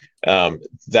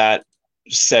 that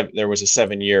there was a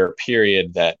 7-year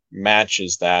period that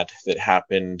matches that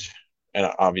happened, and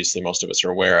obviously most of us are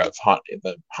aware of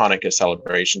the Hanukkah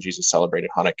celebration. Jesus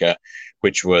celebrated Hanukkah,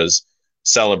 which was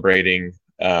celebrating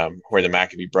where the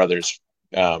Maccabee brothers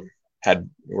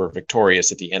were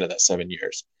victorious at the end of that 7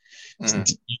 years. Do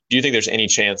you think there's any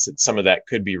chance that some of that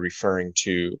could be referring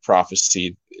to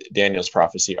prophecy, Daniel's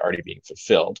prophecy already being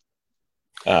fulfilled?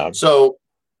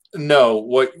 No,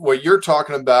 what you're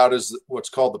talking about is what's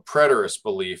called the preterist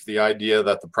belief, the idea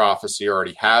that the prophecy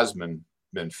already has been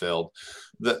filled.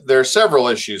 There are several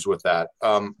issues with that.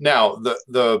 Now,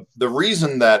 the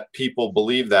reason that people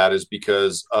believe that is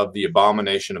because of the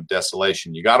abomination of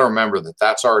desolation. You got to remember that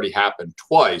that's already happened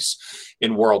twice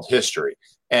in world history.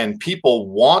 And people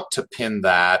want to pin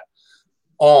that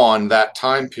on that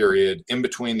time period in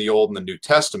between the Old and the New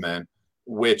Testament,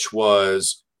 which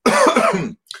was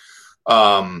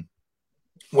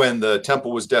when the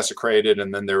temple was desecrated,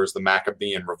 and then there was the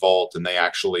Maccabean revolt, and they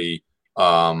actually,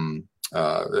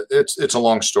 it's a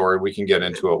long story. We can get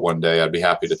into it one day. I'd be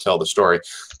happy to tell the story.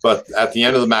 But at the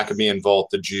end of the Maccabean revolt,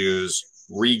 the Jews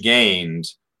regained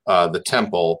the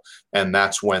temple, and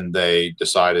that's when they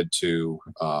decided to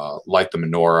light the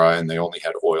menorah, and they only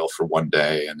had oil for one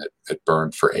day, and it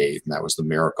burned for 8, and that was the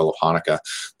miracle of Hanukkah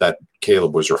that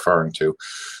Caleb was referring to.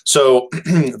 So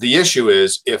the issue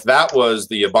is, if that was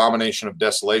the abomination of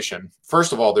desolation,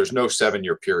 first of all, there's no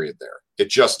 7-year period there. It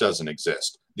just doesn't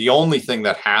exist. The only thing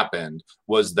that happened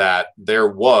was that there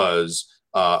was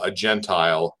a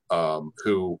Gentile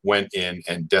who went in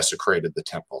and desecrated the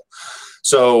temple.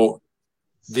 So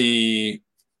the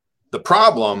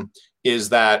problem is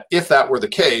that if that were the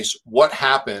case, what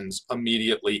happens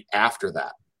immediately after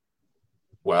that?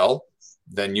 Well,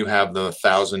 then you have the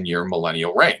 1,000-year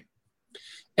millennial reign.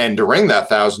 And during that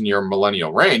 1,000-year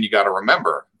millennial reign, you got to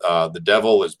remember, the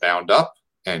devil is bound up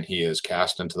and he is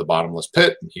cast into the bottomless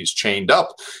pit, and he's chained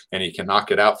up and he cannot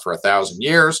get out for 1,000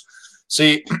 years.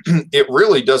 See, it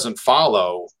really doesn't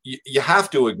follow. You have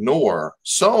to ignore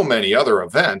so many other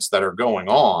events that are going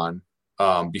on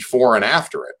before and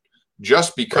after it.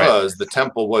 Just because the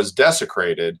temple was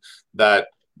desecrated, that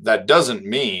doesn't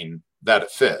mean that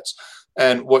it fits.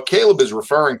 And what Caleb is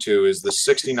referring to is the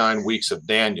 69 weeks of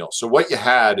Daniel. So what you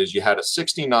had is you had a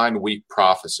 69-week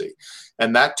prophecy,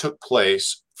 and that took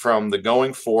place from the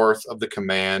going forth of the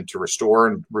command to restore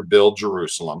and rebuild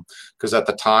Jerusalem, because at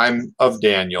the time of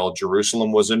Daniel,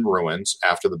 Jerusalem was in ruins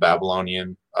after the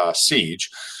Babylonian siege.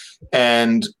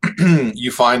 And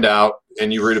you find out,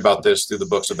 and you read about this through the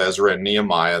books of Ezra and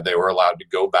Nehemiah, they were allowed to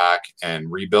go back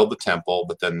and rebuild the temple,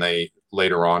 but then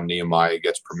later on, Nehemiah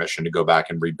gets permission to go back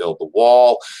and rebuild the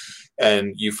wall.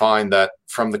 And you find that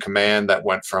from the command that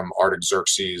went from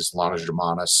Artaxerxes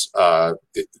Longimanus,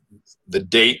 the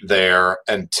date there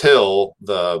until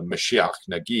the Mashiach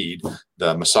Nagid,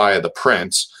 the Messiah, the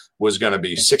Prince, was going to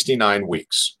be 69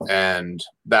 weeks. And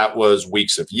that was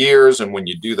weeks of years. And when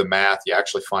you do the math, you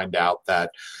actually find out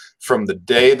that from the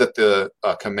day that the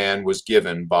command was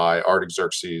given by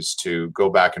Artaxerxes to go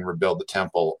back and rebuild the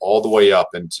temple, all the way up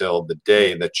until the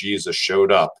day that Jesus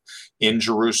showed up in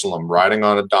Jerusalem riding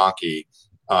on a donkey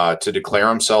to declare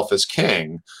himself as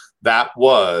king, that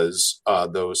was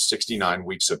those 69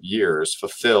 weeks of years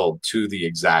fulfilled to the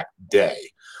exact day.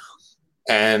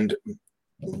 And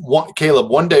Caleb,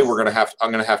 one day I'm going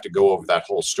to have to go over that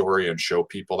whole story and show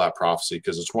people that prophecy,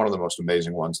 because it's one of the most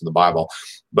amazing ones in the Bible.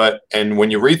 And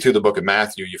when you read through the book of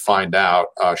Matthew, you find out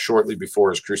shortly before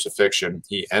his crucifixion,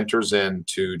 he enters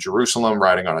into Jerusalem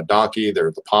riding on a donkey. There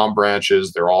are the palm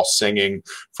branches. They're all singing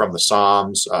from the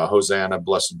Psalms, Hosanna,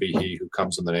 blessed be he who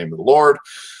comes in the name of the Lord.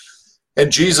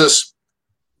 And Jesus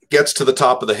gets to the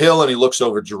top of the hill and he looks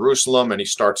over Jerusalem and he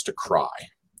starts to cry.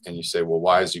 And you say, well,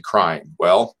 why is he crying?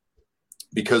 Well,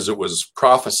 because it was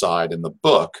prophesied in the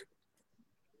book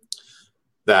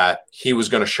that he was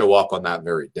going to show up on that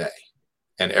very day.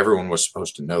 And everyone was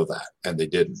supposed to know that, and they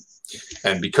didn't.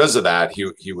 And because of that,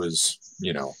 he was,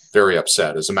 very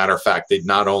upset. As a matter of fact, they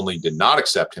not only did not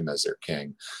accept him as their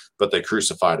king, but they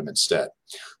crucified him instead.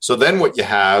 So then what you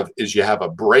have is you have a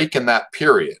break in that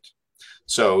period.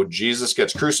 So Jesus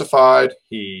gets crucified.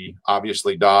 He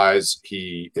obviously dies.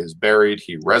 He is buried.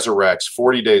 He resurrects.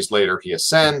 40 days later, he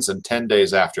ascends. And 10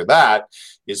 days after that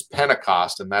is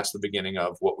Pentecost. And that's the beginning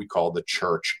of what we call the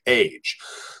church age.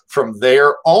 From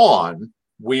there on,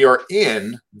 we are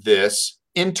in this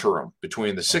interim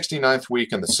between the 69th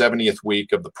week and the 70th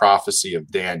week of the prophecy of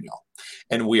Daniel.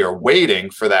 And we are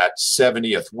waiting for that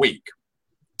 70th week.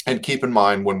 And keep in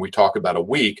mind, when we talk about a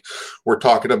week, we're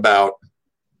talking about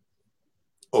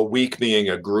a week being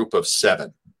a group of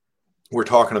 7. We're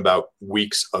talking about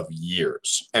weeks of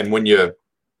years. And when you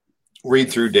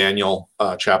read through Daniel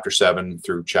chapter 7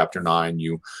 through chapter 9,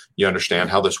 you understand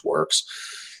how this works.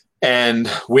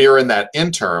 And we are in that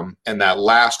interim, and that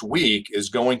last week is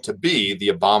going to be the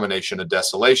abomination of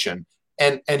desolation.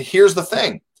 And here's the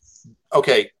thing.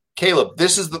 Okay, Caleb,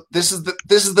 this is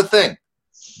the thing.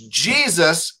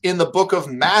 Jesus in the book of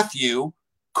Matthew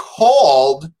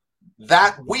called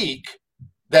that week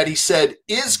that he said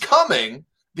is coming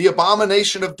the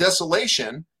abomination of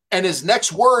desolation, and his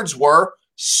next words were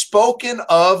spoken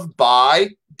of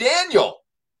by Daniel.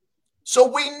 So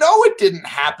we know it didn't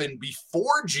happen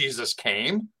before Jesus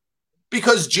came,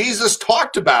 because Jesus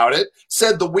talked about it,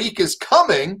 said the week is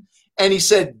coming, and he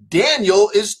said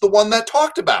Daniel is the one that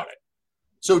talked about it.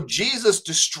 So Jesus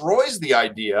destroys the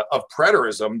idea of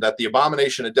preterism, that the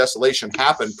abomination of desolation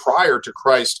happened prior to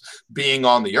Christ being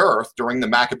on the earth during the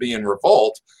Maccabean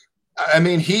revolt. I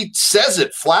mean, he says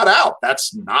it flat out.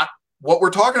 That's not what we're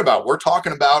talking about. We're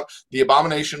talking about the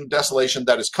abomination of desolation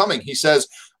that is coming. He says,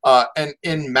 and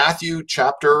in Matthew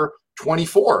chapter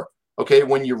 24, okay,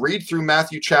 when you read through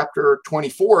Matthew chapter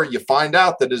 24, you find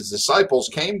out that his disciples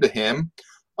came to him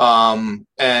and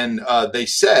they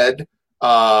said,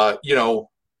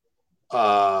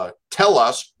 tell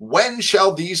us, when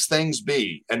shall these things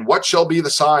be, and what shall be the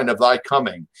sign of thy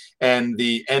coming and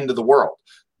the end of the world?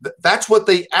 That's what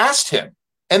they asked him.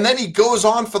 And then he goes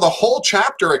on for the whole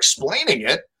chapter explaining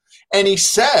it. And he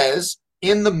says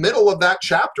in the middle of that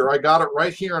chapter, I got it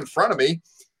right here in front of me.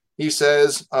 He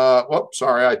says,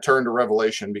 sorry, I turned to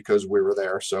Revelation because we were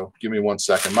there. So give me 1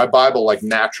 second. My Bible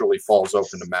naturally falls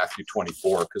open to Matthew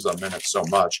 24 because I'm in it so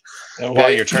much. And while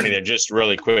you're turning there, just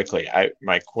really quickly, it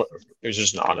was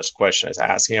just an honest question I was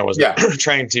asking. I wasn't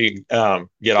trying to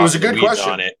get off the weeds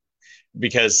on it,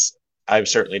 because I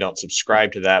certainly don't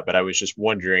subscribe to that. But I was just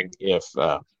wondering if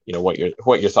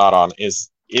what your thought on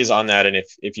is on that, and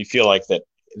if you feel like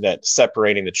that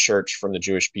separating the church from the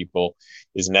Jewish people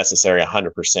is necessary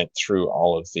 100% through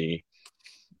all of the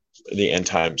the end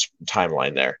times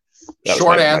timeline there? That was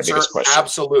Short my answer, biggest question.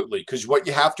 absolutely. Because what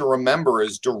you have to remember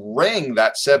is during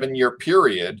that 7-year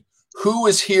period, who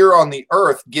is here on the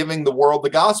earth giving the world the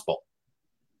gospel?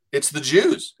 It's the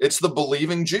Jews. It's the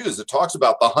believing Jews. It talks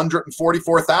about the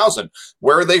 144,000.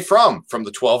 Where are they from? From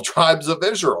the 12 tribes of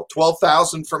Israel,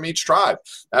 12,000 from each tribe.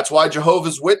 That's why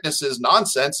Jehovah's Witnesses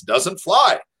nonsense doesn't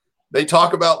fly. They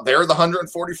talk about they're the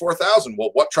 144,000.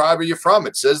 Well, what tribe are you from?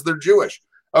 It says they're Jewish.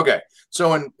 Okay,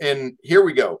 so in here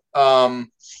we go.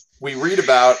 We read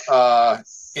about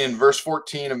in verse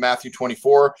 14 of Matthew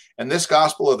 24, and this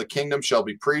gospel of the kingdom shall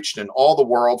be preached in all the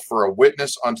world for a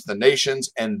witness unto the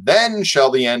nations, and then shall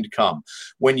the end come.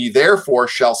 When ye therefore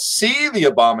shall see the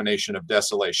abomination of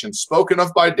desolation spoken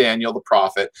of by Daniel the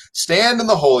prophet stand in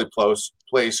the holy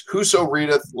place, whoso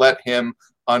readeth, let him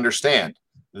understand.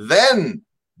 Then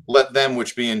let them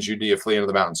which be in Judea flee into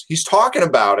the mountains. He's talking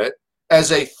about it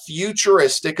as a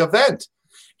futuristic event.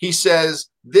 He says,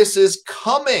 this is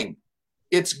coming.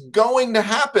 It's going to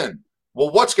happen.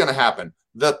 Well, what's going to happen?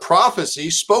 The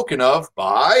prophecy spoken of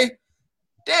by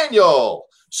Daniel.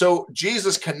 So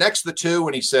Jesus connects the two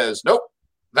and he says, nope,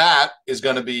 that is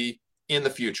going to be in the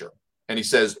future. And he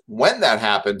says, when that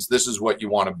happens, this is what you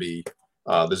want to be.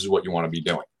 This is what you want to be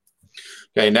doing.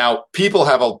 Okay. Now people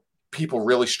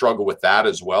really struggle with that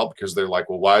as well, because they're like,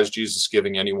 well, why is Jesus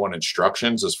giving anyone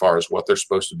instructions as far as what they're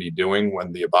supposed to be doing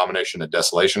when the abomination of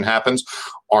desolation happens?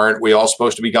 Aren't we all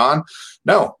supposed to be gone?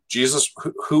 No, Jesus,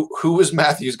 who is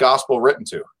Matthew's gospel written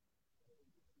to?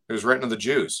 It was written to the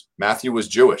Jews. Matthew was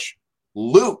Jewish.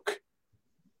 Luke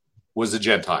was a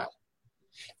Gentile.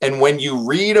 And when you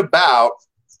read about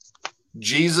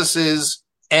Jesus's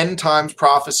end times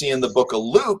prophecy in the book of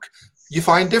Luke, you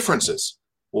find differences.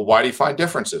 Well, why do you find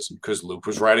differences? Because Luke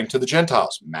was writing to the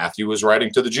Gentiles. Matthew was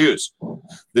writing to the Jews.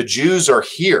 The Jews are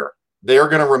here. They are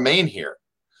going to remain here.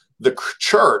 The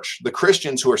church, the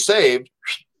Christians who are saved,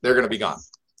 they're going to be gone,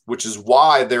 which is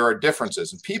why there are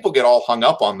differences. And people get all hung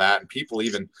up on that. And people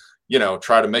even,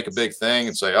 try to make a big thing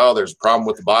and say, oh, there's a problem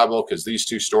with the Bible because these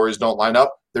two stories don't line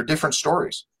up. They're different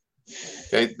stories.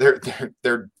 Okay.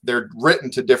 They're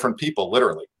written to different people,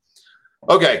 literally.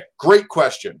 Okay. Great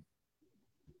question.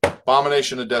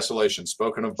 Abomination of desolation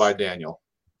spoken of by Daniel.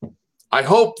 I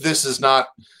hope this is not,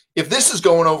 if this is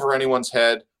going over anyone's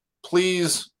head,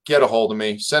 please get a hold of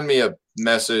me, send me a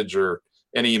message or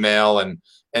an email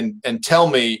and tell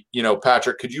me,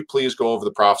 Patrick, could you please go over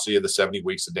the prophecy of the 70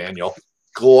 weeks of Daniel?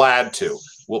 Glad to.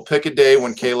 We'll pick a day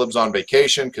when Caleb's on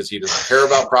vacation because he doesn't care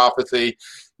about prophecy,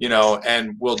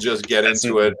 and we'll just get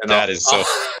into it. And that is so.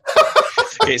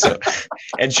 Okay, so,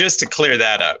 and just to clear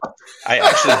that up, I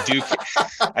actually do.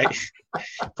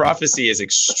 Prophecy is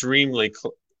extremely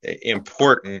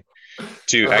important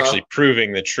to actually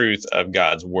proving the truth of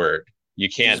God's word. You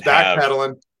can't He's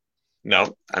backpedaling.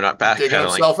 No, I'm not backpedaling. Digging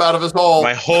himself out of his hole.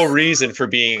 My whole reason for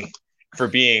being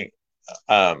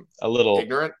a little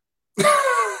ignorant.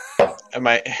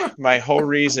 my whole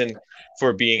reason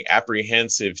for being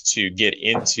apprehensive to get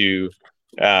into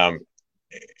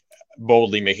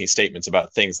boldly making statements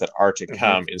about things that are to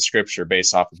come in Scripture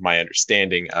based off of my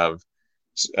understanding of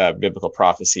biblical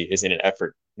prophecy is in an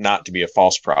effort not to be a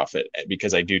false prophet,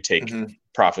 because I do take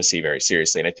prophecy very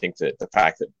seriously. And I think that the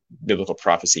fact that biblical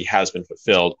prophecy has been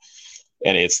fulfilled,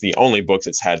 and it's the only book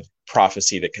that's had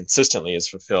prophecy that consistently is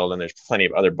fulfilled, and there's plenty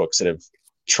of other books that have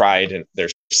tried and their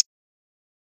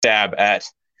stab at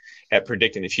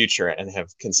predicting the future and have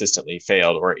consistently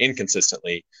failed or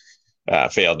inconsistently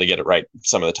failed to get it right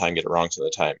some of the time, get it wrong some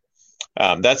of the time.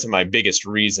 That's my biggest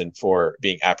reason for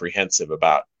being apprehensive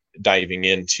about diving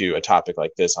into a topic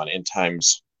like this on end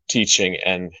times teaching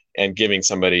and giving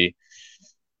somebody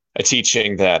a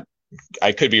teaching that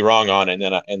I could be wrong on, and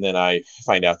then I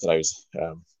find out that I was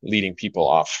leading people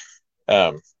off.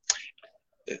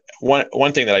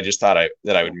 One thing that I just thought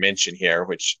that I would mention here,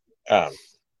 which I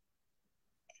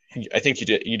think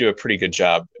you do a pretty good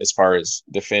job as far as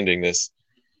defending this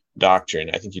doctrine.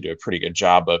 I think you do a pretty good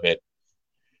job of it.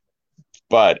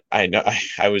 But I know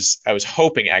I was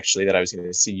hoping actually that I was going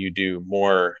to see you do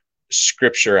more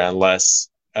scripture and less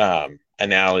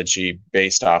analogy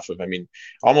based off of. I mean,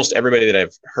 almost everybody that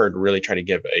I've heard really try to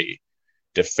give a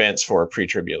defense for a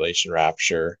pre-tribulation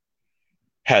rapture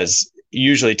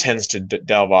usually tends to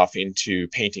delve off into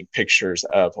painting pictures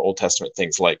of Old Testament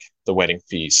things like the wedding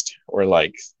feast, or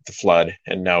like the flood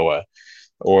and Noah,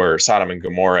 or Sodom and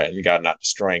Gomorrah and God not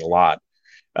destroying Lot.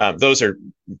 Those are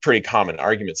pretty common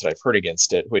arguments that I've heard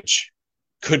against it, which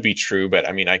could be true, but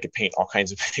I mean, I could paint all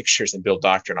kinds of pictures and build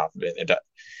doctrine off of it. And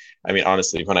I mean,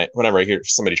 honestly, whenever I hear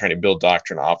somebody trying to build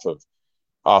doctrine off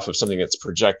of something that's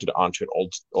projected onto an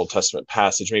Old Testament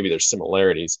passage, maybe there's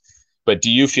similarities, But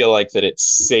do you feel like that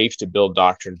it's safe to build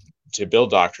doctrine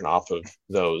off of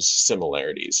those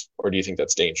similarities, or do you think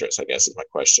that's dangerous? I guess is my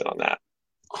question on that.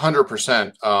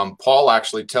 100%. Paul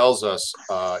actually tells us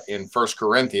in First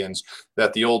Corinthians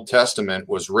that the Old Testament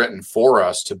was written for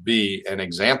us to be an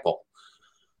example.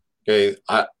 Okay,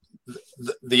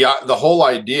 the whole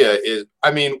idea is,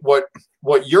 I mean, what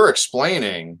you're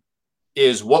explaining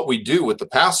is what we do with the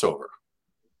Passover.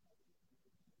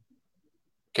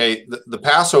 Okay, the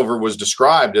Passover was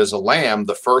described as a lamb,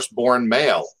 the firstborn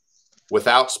male,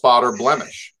 without spot or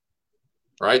blemish,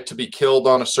 right? To be killed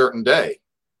on a certain day.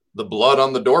 The blood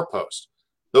on the doorpost.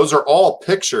 Those are all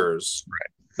pictures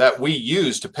that we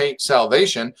use to paint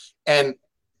salvation. And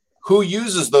who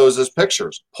uses those as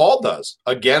pictures? Paul does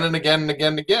again and again and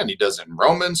again and again. He does it in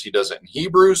Romans. He does it in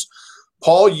Hebrews.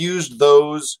 Paul used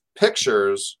those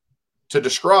pictures to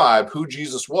describe who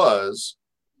Jesus was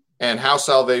and how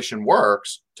salvation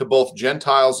works to both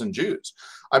Gentiles and Jews.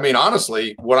 I mean,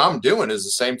 honestly, what I'm doing is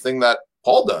the same thing that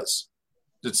Paul does.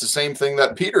 It's the same thing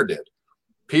that Peter did.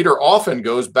 Peter often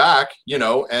goes back,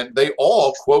 and they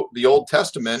all quote the Old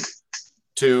Testament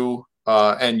to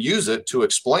and use it to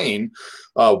explain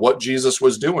what Jesus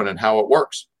was doing and how it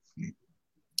works.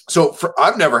 So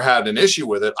I've never had an issue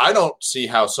with it. I don't see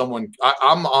how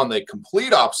I'm on the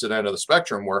complete opposite end of the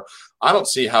spectrum, where I don't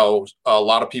see how a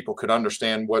lot of people could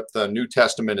understand what the New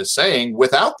Testament is saying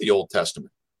without the Old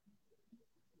Testament.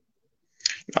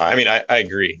 I mean, I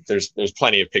agree. There's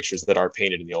plenty of pictures that are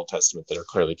painted in the Old Testament that are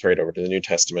clearly carried over to the New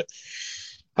Testament.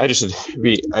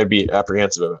 I'd be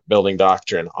apprehensive about building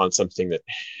doctrine on something that,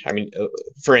 I mean,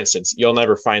 for instance, you'll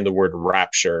never find the word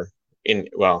rapture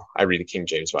I read the King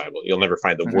James Bible. You'll never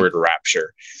find the word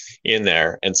rapture in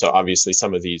there. And so obviously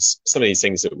some of these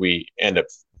things that we end up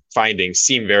finding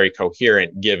seem very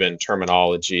coherent given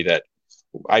terminology that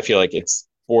I feel like it's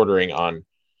bordering on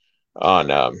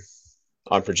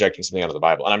projecting something out of the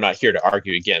Bible. And I'm not here to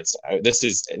argue against. This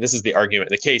is the argument,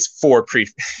 the case for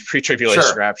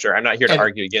pre-tribulation rapture. I'm not here to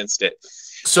argue against it.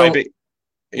 So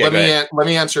let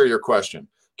me answer your question.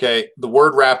 Okay, the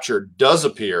word rapture does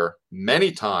appear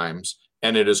many times,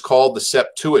 and it is called the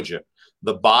Septuagint.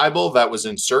 The Bible that was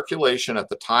in circulation at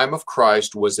the time of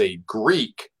Christ was a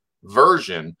Greek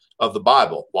version of the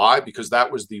Bible. Why? Because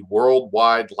that was the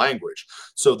worldwide language.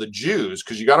 So the Jews,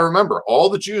 because you got to remember, all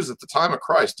the Jews at the time of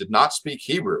Christ did not speak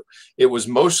Hebrew. It was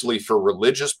mostly for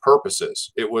religious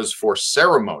purposes. It was for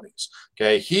ceremonies.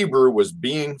 Okay, Hebrew was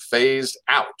being phased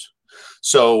out.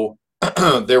 So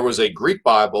there was a Greek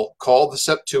Bible called the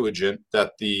Septuagint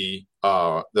that the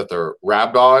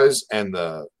rabbis and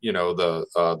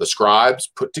the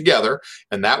scribes put together,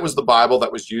 and that was the Bible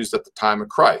that was used at the time of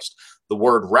Christ. The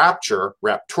word rapture,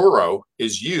 rapturo,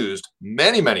 is used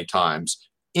many, many times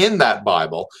in that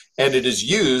Bible, and it is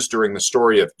used during the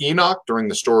story of Enoch, during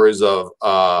the stories of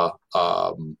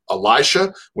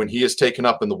Elisha when he is taken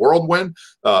up in the whirlwind.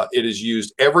 It is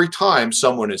used every time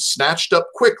someone is snatched up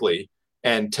quickly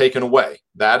and taken away.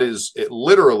 That is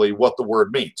literally what the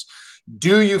word means.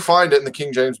 Do you find it in the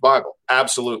King James Bible?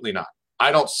 Absolutely not.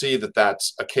 I don't see that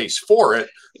that's a case for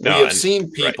it. We have seen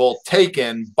people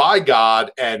taken by God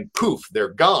and poof,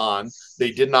 they're gone. They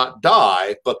did not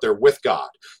die, but they're with God.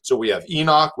 So we have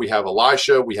Enoch, we have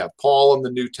Elisha, we have Paul in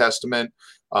the New Testament.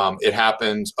 It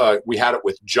happens. We had it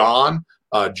with John.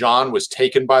 John was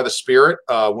taken by the Spirit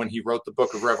when he wrote the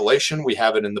book of Revelation. We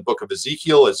have it in the book of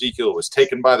Ezekiel. Ezekiel was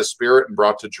taken by the Spirit and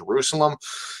brought to Jerusalem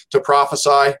to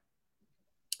prophesy.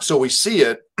 So we see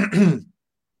it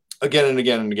again and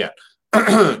again and again.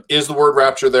 Is the word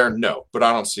rapture there? No, but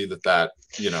I don't see that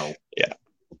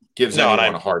gives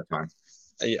anyone a hard time.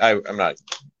 I'm not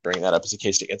bringing that up as a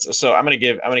case against. So I'm going to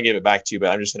give it back to you, but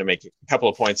I'm just going to make a couple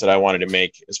of points that I wanted to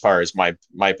make as far as my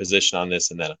position on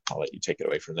this, and then I'll let you take it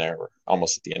away from there. We're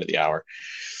almost at the end of the hour.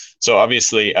 So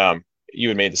obviously, you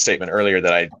had made the statement earlier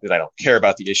that I don't care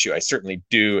about the issue. I certainly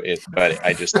do, but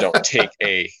I just don't take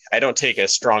a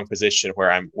strong position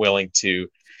where I'm willing to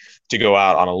go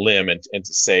out on a limb and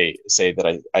to say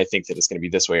that I think that it's going to be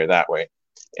this way or that way.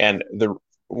 And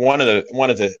one of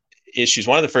the issues,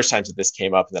 one of the first times that this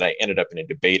came up, and that I ended up in a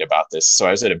debate about this. So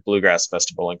I was at a bluegrass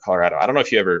festival in Colorado. I don't know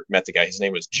if you ever met the guy. His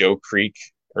name was Joe Creek.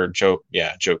 Everybody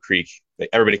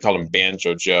called him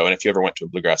Banjo Joe. And if you ever went to a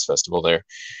bluegrass festival there,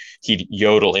 he'd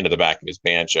yodel into the back of his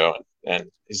banjo, and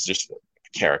he's just a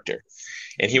character.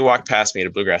 And he walked past me at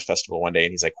a bluegrass festival one day,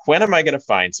 and he's like, when am I going to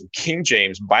find some King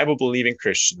James Bible-believing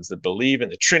Christians that believe in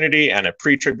the Trinity and a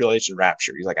pre-tribulation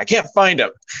rapture? He's like, I can't find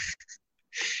them.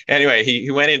 Anyway, he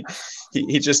went in,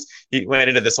 he went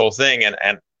into this whole thing,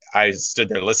 and I stood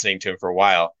there listening to him for a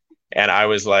while, and I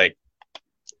was like,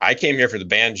 I came here for the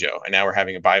banjo, and now we're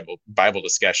having a Bible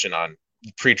discussion on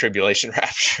pre-tribulation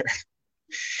rapture.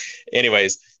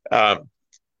 Anyways,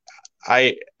 I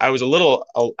was a little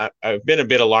I've been a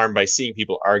bit alarmed by seeing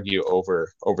people argue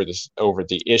over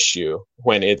the issue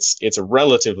when it's a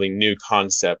relatively new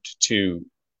concept to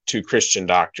Christian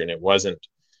doctrine. It wasn't.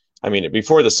 I mean,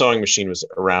 before the sewing machine was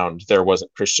around, there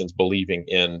wasn't Christians believing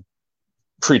in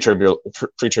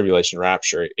pre-tribulation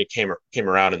rapture. It came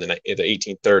around in the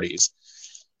 1830s,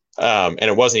 and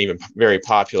it wasn't even very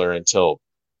popular until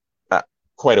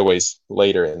quite a ways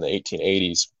later in the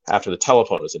 1880s after the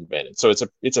telephone was invented. So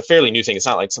it's a fairly new thing. It's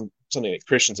not like something that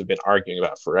Christians have been arguing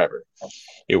about forever.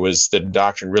 It was the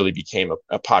doctrine really became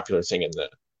a popular thing in the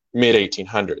mid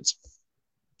 1800s.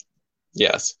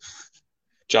 Yes,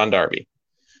 John Darby.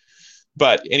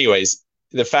 But anyways,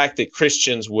 the fact that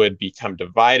Christians would become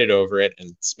divided over it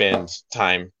and spend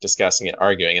time discussing it,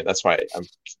 arguing it, that's why I'm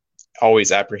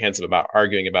always apprehensive about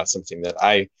arguing about something that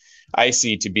I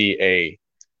see to be a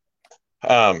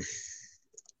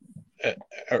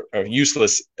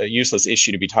useless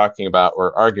issue to be talking about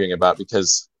or arguing about,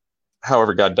 because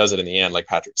however God does it in the end, like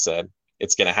Patrick said,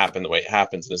 it's going to happen the way it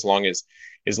happens. And as long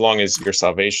as your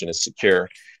salvation is secure,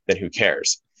 then who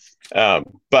cares?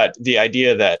 But the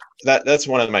idea that's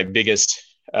one of my biggest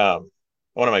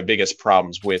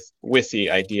problems with the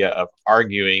idea of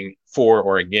arguing for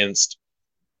or against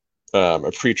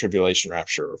a pre-tribulation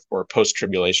rapture or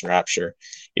post-tribulation rapture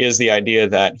is the idea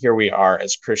that here we are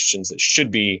as Christians that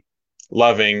should be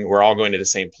loving. We're all going to the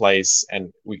same place,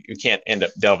 and we can't end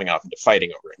up delving off into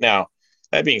fighting over it. Now,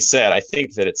 that being said, I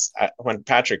think that when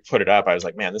Patrick put it up, I was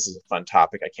like, man, this is a fun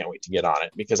topic. I can't wait to get on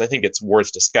it because I think it's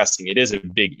worth discussing. It is a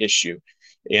big issue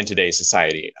in today's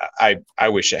society. I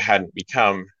wish it hadn't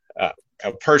become,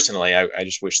 personally, I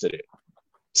just wish that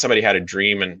somebody had a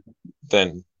dream and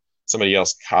then somebody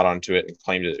else caught onto it and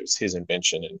claimed it was his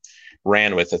invention and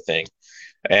ran with the thing.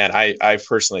 And I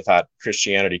personally thought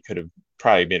Christianity could have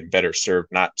probably been better served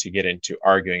not to get into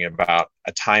arguing about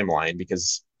a timeline,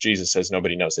 because Jesus says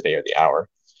nobody knows the day or the hour.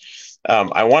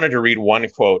 I wanted to read one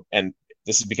quote, and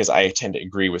this is because I tend to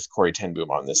agree with Corey Ten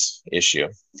Boom on this issue.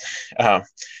 I'm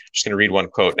just going to read one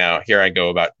quote now. Here I go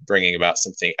about bringing about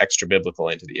something extra biblical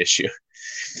into the issue.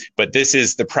 But this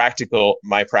is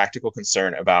my practical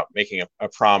concern about making a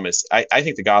promise. I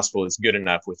think the gospel is good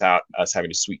enough without us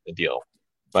having to sweeten the deal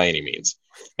by any means.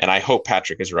 And I hope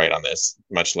Patrick is right on this,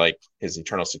 much like his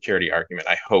eternal security argument.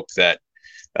 I hope that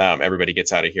everybody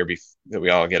gets out of here, that we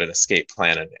all get an escape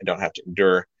plan and don't have to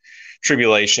endure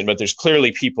tribulation. But there's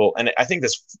clearly people, and I think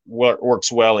this works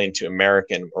well into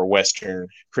American or Western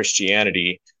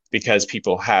Christianity, because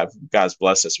people have, God's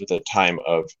blessed us with a time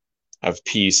of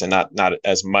peace and not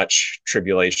as much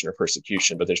tribulation or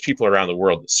persecution, but there's people around the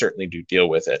world that certainly do deal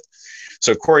with it.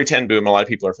 So Corey Ten Boom, a lot of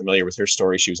people are familiar with her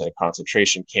story. She was in a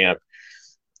concentration camp.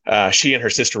 She and her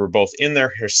sister were both in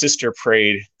there. Her sister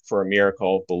prayed for a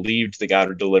miracle, believed that God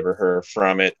would deliver her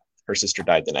from it. Her sister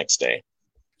died the next day.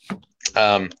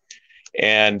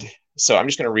 And so I'm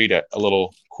just going to read a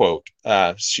little quote.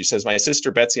 She says, "My sister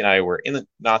Betsy and I were in the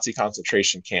Nazi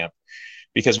concentration camp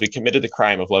because we committed the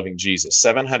crime of loving Jesus.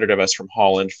 700 of us from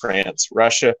Holland, France,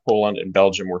 Russia, Poland, and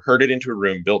Belgium were herded into a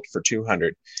room built for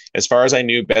 200. As far as I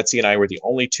knew, Betsy and I were the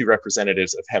only two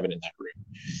representatives of heaven in that room.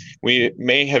 We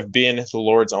may have been the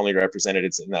Lord's only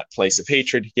representatives in that place of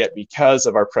hatred, yet because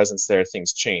of our presence there,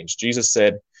 things changed. Jesus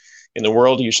said, 'In the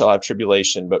world you shall have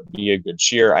tribulation, but be of good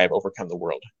cheer. I have overcome the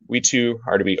world.' We too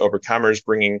are to be overcomers,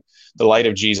 bringing the light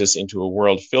of Jesus into a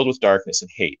world filled with darkness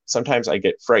and hate. Sometimes I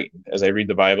get frightened as I read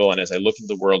the Bible and as I look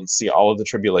into the world and see all of the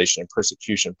tribulation and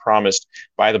persecution promised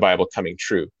by the Bible coming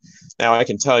true. Now I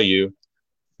can tell you,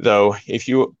 though, if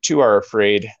you too are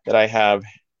afraid that I have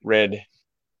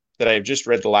just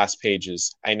read the last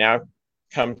pages, I now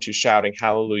come to shouting,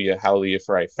 'Hallelujah, hallelujah,'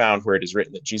 for I found where it is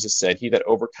written that Jesus said, 'He that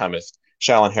overcometh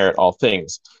shall inherit all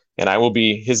things, and I will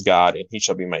be his God, and he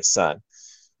shall be my son.'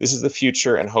 This is the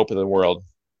future and hope of the world.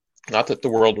 Not that the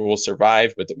world will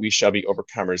survive, but that we shall be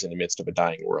overcomers in the midst of a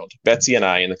dying world." Betsy and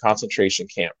I in the concentration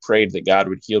camp prayed that God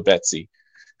would heal Betsy,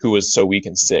 who was so weak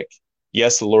and sick.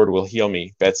 "Yes, the Lord will heal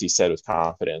me," Betsy said with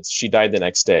confidence. She died the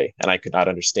next day, and I could not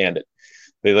understand it.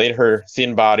 They laid her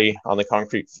thin body on the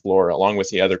concrete floor along with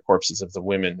the other corpses of the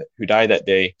women who died that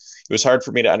day. It was hard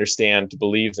for me to understand, to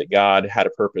believe that God had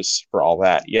a purpose for all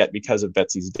that. Yet because of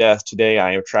Betsy's death, today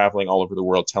I am traveling all over the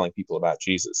world telling people about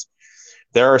Jesus.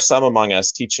 There are some among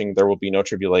us teaching there will be no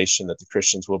tribulation, that the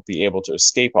Christians will be able to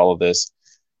escape all of this.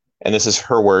 And this is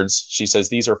her words. She says,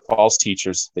 "These are false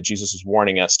teachers that Jesus was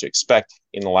warning us to expect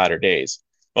in the latter days.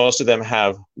 Most of them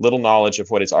have little knowledge of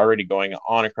what is already going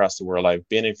on across the world. I've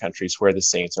been in countries where the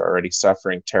saints are already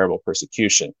suffering terrible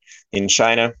persecution. In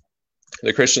China,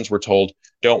 the Christians were told,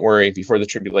 Don't worry, before the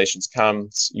tribulations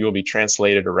comes, you will be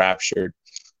translated or raptured.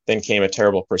 Then came a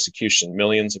terrible persecution.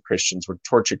 Millions of Christians were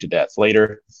tortured to death.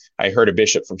 Later, I heard a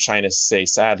bishop from China say,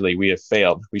 sadly, we have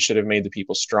failed. We should have made the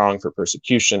people strong for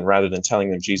persecution rather than telling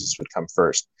them Jesus would come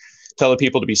first. Tell the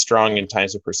people to be strong in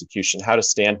times of persecution, how to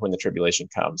stand when the tribulation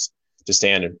comes, to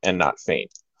stand and not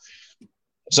faint.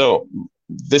 So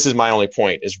this is my only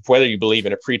point, is whether you believe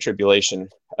in a pre-tribulation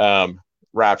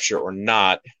rapture or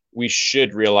not, we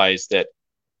should realize that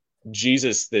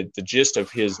Jesus, the gist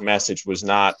of his message was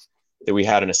not that we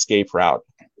had an escape route.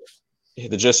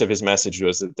 The gist of his message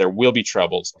was that there will be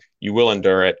troubles, you will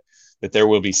endure it, that there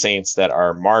will be saints that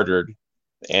are martyred,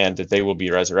 and that they will be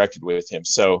resurrected with him.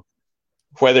 So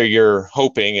whether you're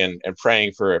hoping and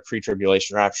praying for a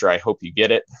pre-tribulation rapture, I hope you get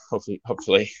it,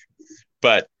 hopefully.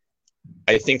 But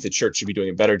I think the church should be doing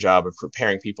a better job of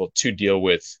preparing people to deal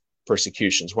with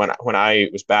persecutions. When I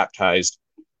was baptized,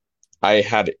 I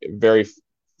had very,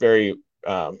 very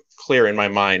clear in my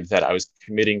mind that I was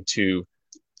committing to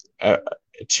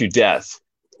death,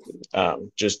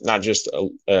 just not just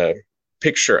a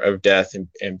picture of death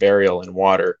and burial in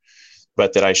water,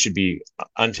 but that I should be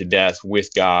unto death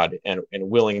with God and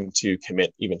willing to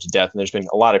commit even to death. And there's been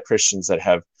a lot of Christians that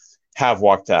have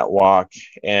walked that walk.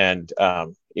 And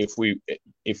if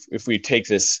we take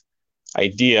this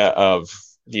idea of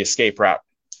the escape route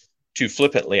too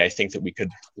flippantly, I think that we could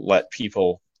let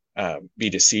people be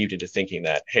deceived into thinking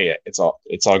that, hey, it's all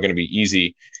going to be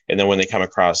easy, and then when they come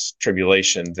across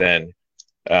tribulation, then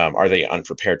are they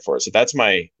unprepared for it? So that's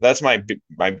my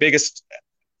biggest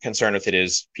concern with it,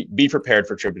 is be prepared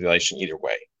for tribulation either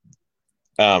way.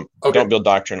 Okay. Don't build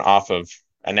doctrine off of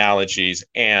analogies,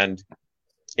 and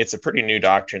it's a pretty new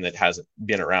doctrine that hasn't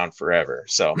been around forever.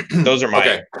 So those are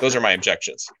my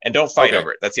objections. And don't fight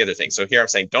over it. That's the other thing. So here I'm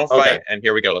saying don't fight, and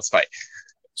here we go. Let's fight.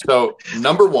 So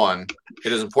number one,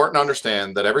 it is important to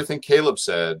understand that everything Caleb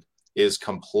said is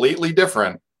completely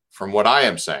different from what I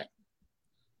am saying.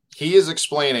 He is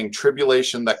explaining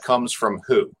tribulation that comes from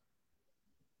who?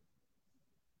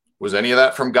 Was any of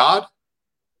that from God?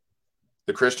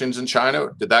 The Christians in China,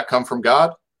 did that come from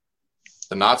God?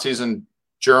 The Nazis in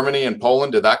Germany and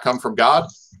Poland, did that come from God?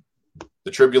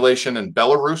 The tribulation in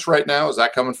Belarus right now, is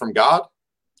that coming from God?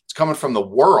 It's coming from the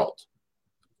world.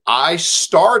 I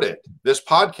started this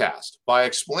podcast by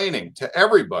explaining to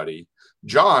everybody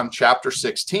John chapter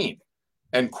 16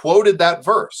 and quoted that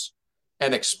verse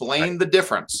and explained the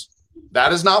difference.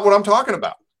 That is not what I'm talking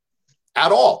about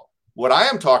at all. What I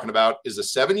am talking about is a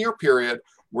 7-year period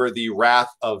where the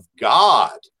wrath of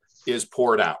God is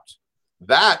poured out.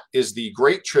 That is the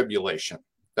Great Tribulation.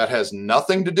 That has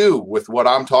nothing to do with what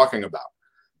I'm talking about.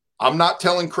 I'm not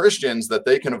telling Christians that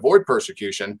they can avoid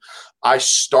persecution. I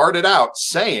started out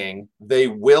saying they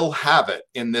will have it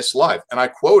in this life. And I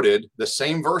quoted the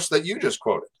same verse that you just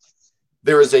quoted.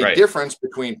 There is a difference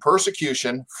between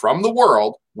persecution from the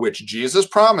world, which Jesus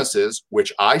promises,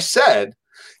 which I said,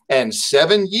 and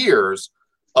 7 years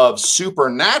of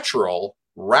supernatural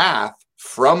wrath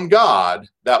from God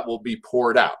that will be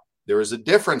poured out. There is a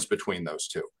difference between those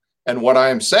two. And what I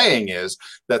am saying is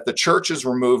that the church is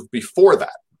removed before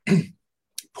that.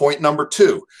 Point number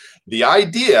two, the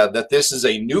idea that this is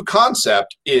a new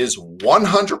concept is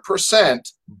 100%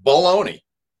 baloney.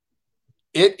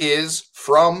 It is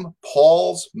from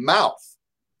Paul's mouth.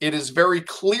 It is very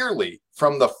clearly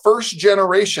from the first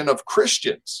generation of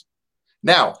Christians.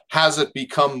 Now, has it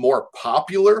become more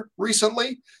popular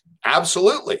recently?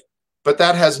 Absolutely. But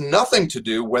that has nothing to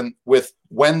do with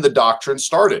when the doctrine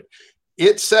started.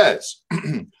 It says,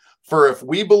 for if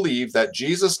we believe that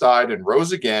Jesus died and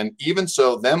rose again, even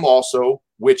so them also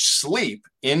which sleep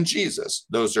in Jesus,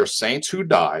 those are saints who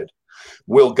died,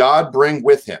 will God bring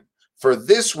with him. For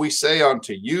this we say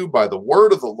unto you by the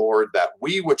word of the Lord, that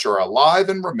we which are alive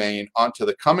and remain unto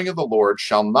the coming of the Lord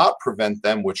shall not prevent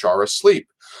them which are asleep.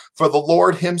 For the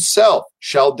Lord himself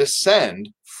shall descend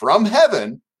from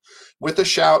heaven with a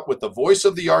shout, with the voice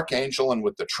of the archangel, and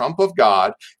with the trump of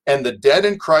God, and the dead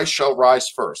in Christ shall rise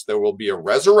first. There will be a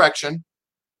resurrection,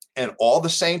 and all the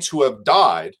saints who have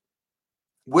died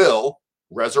will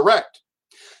resurrect.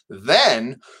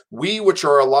 Then we which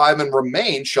are alive and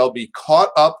remain shall be caught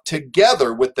up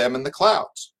together with them in the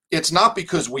clouds. It's not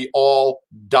because we all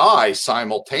die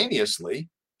simultaneously.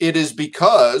 It is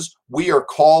because we are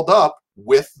called up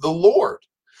with the Lord.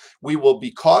 We will be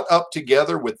caught up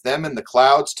together with them in the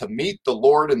clouds to meet the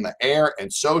Lord in the air,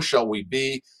 and so shall we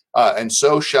be, and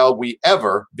so shall we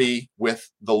ever be with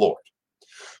the Lord.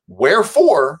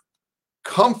 Wherefore,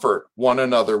 comfort one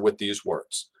another with these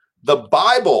words. The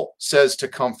Bible says to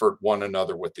comfort one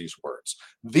another with these words.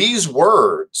 These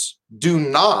words do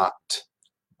not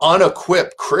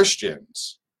unequipped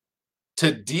Christians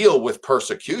to deal with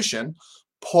persecution.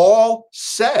 Paul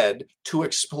said to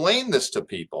explain this to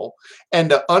people and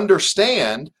to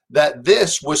understand that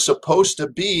this was supposed to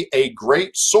be a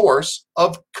great source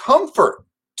of comfort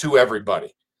to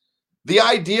everybody. The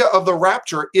idea of the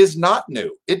rapture is not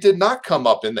new. It did not come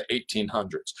up in the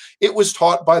 1800s. It was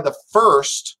taught by the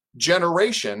first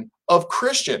generation of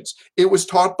Christians. It was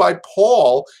taught by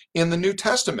Paul in the New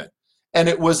Testament. And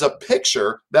it was a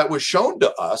picture that was shown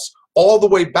to us all the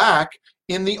way back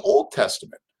in the Old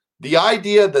Testament. The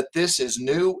idea that this is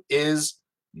new is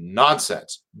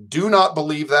nonsense. Do not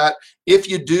believe that. If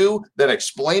you do, then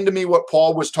explain to me what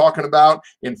Paul was talking about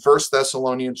in 1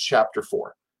 Thessalonians chapter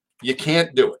 4. You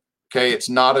can't do it. Okay, it's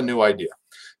not a new idea.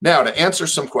 Now, to answer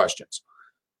some questions.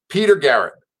 Peter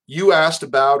Garrett, you asked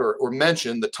about or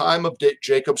mentioned the time of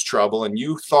Jacob's trouble, and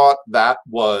you thought that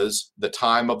was the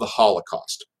time of the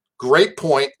Holocaust. Great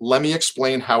point. Let me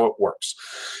explain how it works.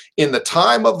 In the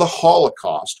time of the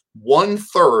Holocaust,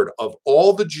 1/3 of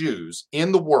all the Jews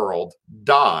in the world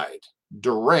died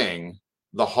during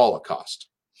the Holocaust.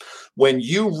 When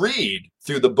you read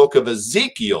through the book of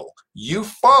Ezekiel, you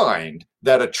find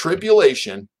that a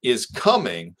tribulation is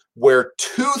coming where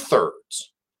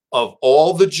 2/3 of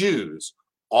all the Jews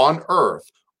on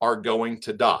earth are going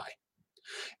to die.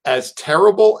 As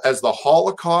terrible as the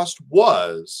Holocaust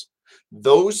was,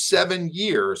 those 7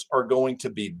 years are going to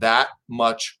be that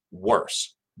much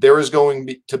worse. There is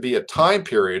going to be a time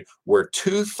period where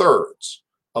 2/3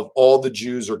 of all the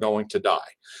Jews are going to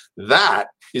die. That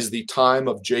is the time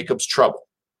of Jacob's trouble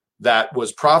that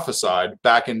was prophesied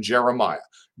back in Jeremiah.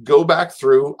 Go back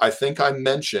through, I think I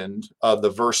mentioned the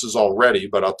verses already,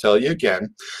 but I'll tell you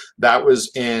again. That was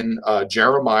in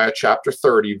Jeremiah chapter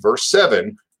 30, verse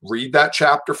 7. Read that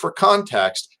chapter for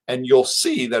context, and you'll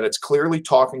see that it's clearly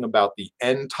talking about the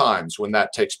end times when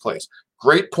that takes place.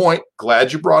 Great point.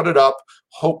 Glad you brought it up.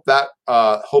 Hope that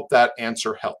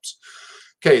answer helps.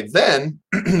 Okay, then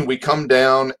we come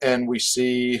down and we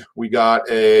see we got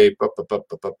a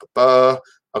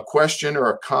question or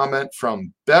a comment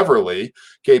from Beverly.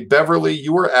 Okay, Beverly,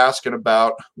 you were asking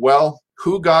about, well,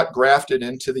 who got grafted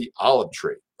into the olive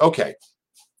tree? Okay,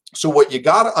 so what you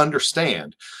got to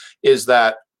understand is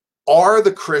that are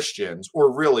the Christians,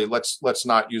 or really, let's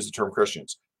not use the term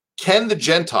Christians, can the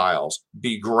Gentiles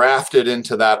be grafted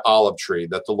into that olive tree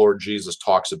that the Lord Jesus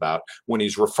talks about when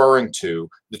he's referring to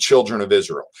the children of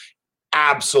Israel?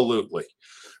 Absolutely.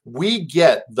 We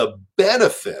get the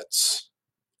benefits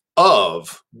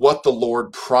of what the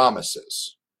Lord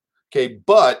promises. Okay,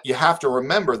 but you have to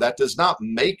remember that does not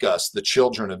make us the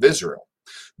children of Israel.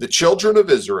 The children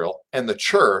of Israel and the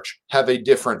church have a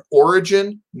different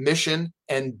origin, mission,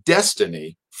 and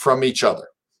destiny from each other.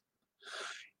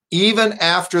 Even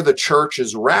after the church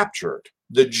is raptured,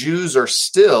 the Jews are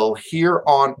still here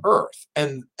on earth,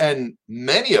 and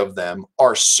many of them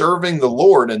are serving the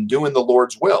Lord and doing the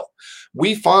Lord's will.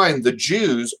 We find the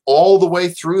Jews all the way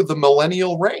through the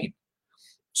millennial reign.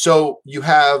 So you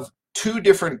have two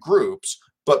different groups,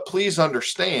 but please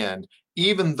understand,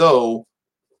 even though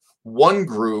one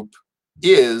group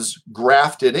is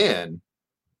grafted in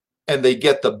and they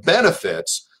get the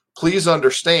benefits, please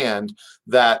understand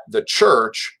that the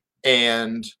church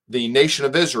and the nation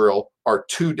of Israel are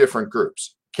two different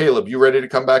groups. Caleb, you ready to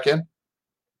come back in?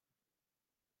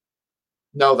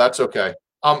 No, that's okay.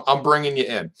 I'm bringing you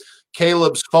in.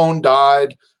 Caleb's phone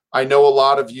died. I know a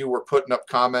lot of you were putting up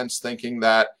comments thinking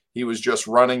that he was just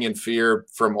running in fear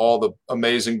from all the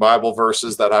amazing Bible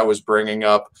verses that I was bringing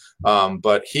up.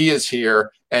 But he is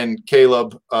here, and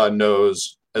Caleb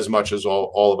knows as much as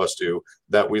all of us do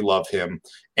that we love him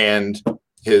and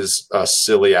his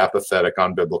silly, apathetic,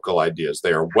 unbiblical ideas.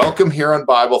 They are welcome here on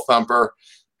Bible Thumper.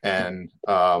 And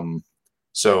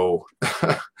so,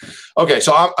 okay,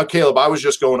 so Caleb, I was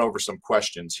just going over some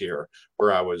questions here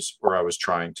where I was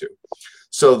trying to.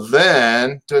 So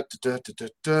then,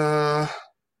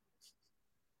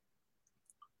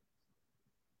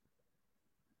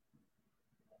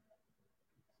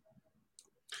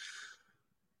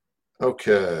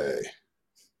 okay.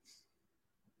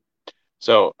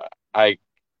 So I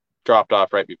dropped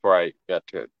off right before I got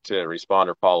to respond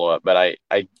or follow up, but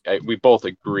we both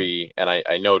agree, and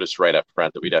I noticed right up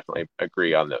front that we definitely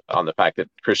agree on the fact that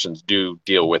Christians do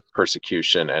deal with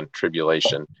persecution and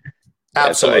tribulation. Absolutely.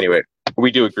 And so anyway,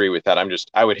 we do agree with that.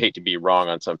 I would hate to be wrong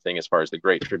on something as far as the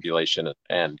Great Tribulation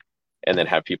and then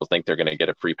have people think they're going to get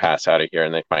a free pass out of here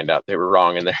and they find out they were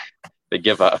wrong and they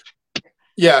give up.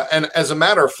 Yeah, and as a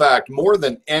matter of fact, more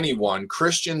than anyone,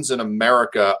 Christians in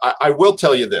America, I will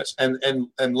tell you this, and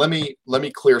let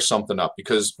me clear something up,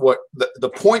 because what the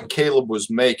point Caleb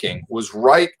was making was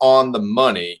right on the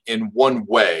money in one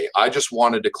way. I just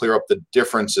wanted to clear up the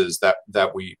differences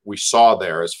that we saw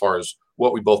there as far as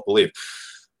what we both believe.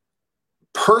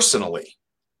 Personally,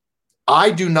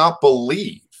 I do not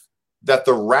believe that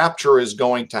the rapture is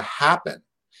going to happen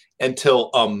until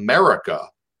America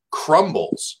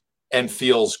crumbles and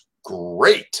feels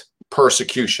great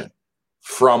persecution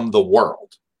from the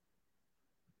world.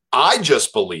 I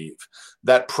just believe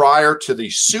that prior to the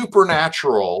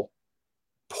supernatural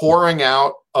pouring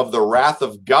out of the wrath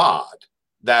of God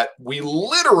that we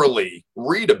literally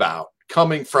read about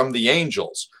coming from the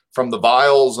angels, from the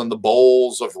vials and the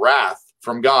bowls of wrath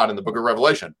from God in the book of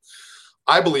Revelation,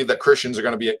 I believe that Christians are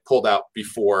going to be pulled out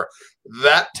before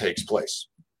that takes place.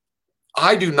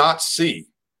 I do not see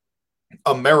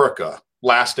America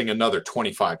lasting another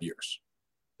 25 years.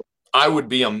 I would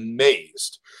be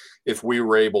amazed if we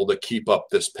were able to keep up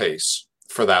this pace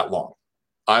for that long.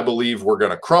 I believe we're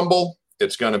going to crumble.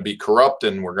 It's going to be corrupt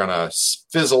and we're going to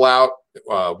fizzle out.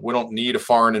 We don't need a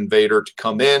foreign invader to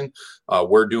come in.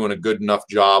 We're doing a good enough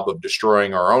job of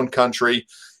destroying our own country.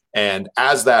 And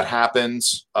as that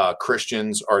happens,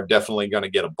 Christians are definitely going to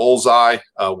get a bullseye.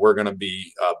 We're going to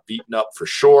be beaten up for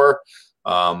sure.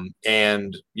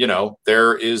 And, you know,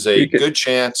 there is a good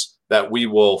chance that we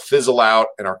will fizzle out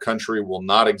and our country will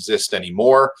not exist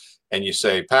anymore. And you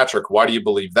say, Patrick, why do you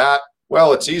believe that?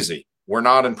 Well, it's easy. We're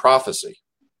not in prophecy.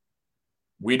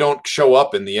 We don't show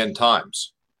up in the end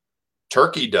times.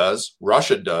 Turkey does,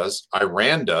 Russia does,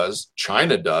 Iran does,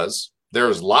 China does.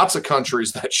 There's lots of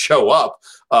countries that show up.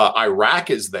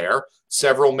 Iraq is there.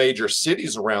 Several major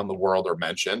cities around the world are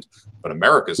mentioned, but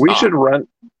America's we not.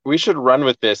 We should run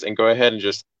with this and go ahead and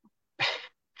just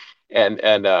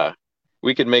and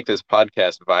we could make this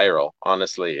podcast viral,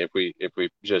 honestly, if we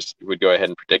just would go ahead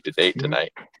and predict a date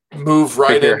tonight. Move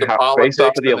right into politics based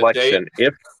off of the election.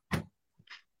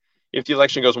 If the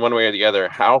election goes one way or the other,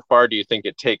 how far do you think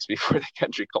it takes before the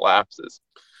country collapses?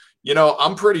 You know,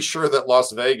 I'm pretty sure that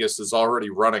Las Vegas is already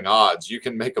running odds. You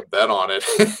can make a bet on it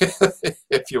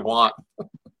if you want.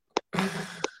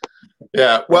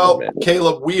 Yeah, well,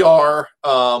 Caleb, we are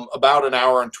about an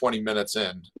hour and 20 minutes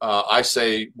in. I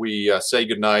say we say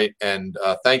goodnight, and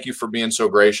thank you for being so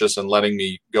gracious and letting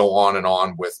me go on and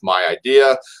on with my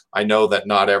idea. I know that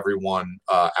not everyone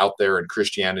out there in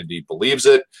Christianity believes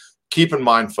it. Keep in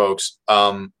mind, folks,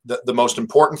 the most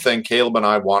important thing Caleb and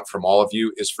I want from all of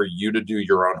you is for you to do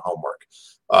your own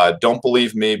homework. Don't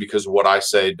believe me because of what I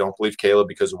say. Don't believe Caleb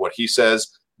because of what he says.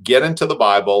 Get into the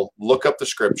Bible, look up the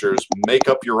scriptures, make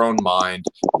up your own mind,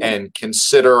 and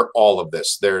consider all of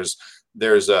this. There's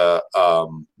a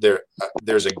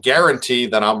guarantee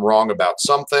that I'm wrong about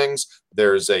some things.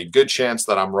 There's a good chance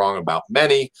that I'm wrong about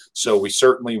many. So we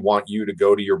certainly want you to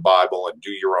go to your Bible and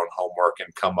do your own homework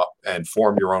and come up and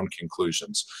form your own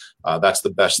conclusions. That's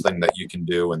the best thing that you can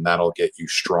do, and that'll get you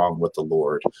strong with the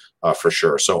Lord for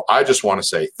sure. So I just want to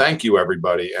say thank you,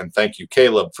 everybody, and thank you,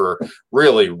 Caleb, for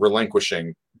really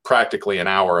relinquishing practically an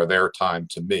hour of their time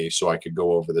to me so I could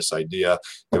go over this idea.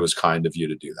 It was kind of you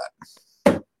to do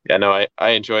that. Yeah, no, I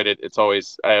enjoyed it. It's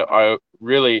always, I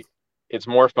really, it's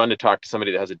more fun to talk to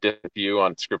somebody that has a different view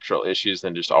on scriptural issues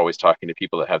than just always talking to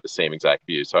people that have the same exact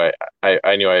view. So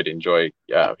I knew I'd enjoy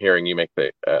hearing you make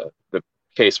the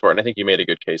case for it. And I think you made a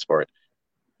good case for it.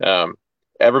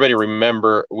 Everybody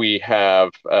remember, we have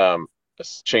a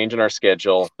change in our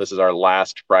schedule. This is our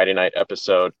last Friday night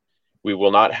episode. We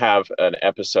will not have an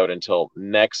episode until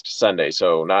next Sunday.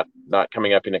 So not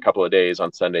coming up in a couple of days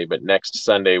on Sunday, but next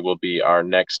Sunday will be our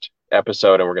next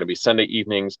episode. And we're going to be Sunday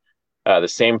evenings, the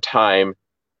same time,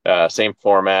 same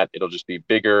format. It'll just be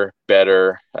bigger,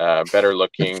 better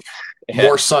looking.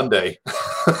 More Sunday.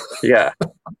 Yeah.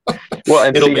 Well,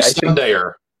 and it'll be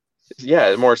Sundayer. Yeah,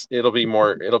 it'll be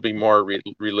more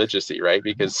religious-y, right?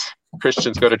 Because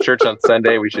Christians go to church on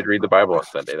Sunday. We should read the Bible on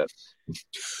Sunday.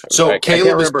 So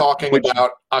Caleb is talking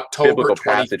about October 25th.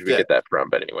 Passage we get that from,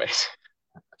 but anyways.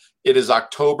 It is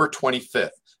October 25th,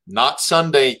 not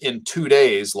Sunday in 2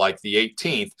 days like the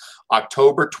 18th.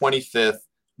 October 25th,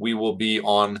 we will be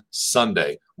on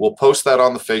Sunday. We'll post that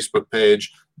on the Facebook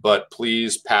page, but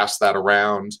please pass that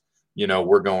around. You know,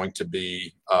 we're going to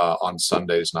be on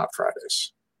Sundays, not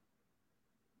Fridays.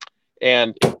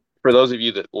 And for those of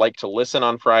you that like to listen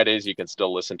on Fridays, you can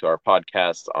still listen to our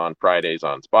podcasts on Fridays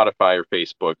on Spotify or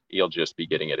Facebook. You'll just be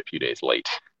getting it a few days late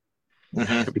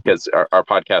because our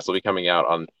podcast will be coming out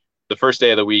on the first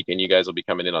day of the week and you guys will be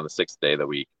coming in on the 6th day of the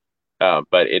week.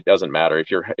 But it doesn't matter if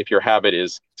your habit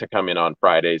is to come in on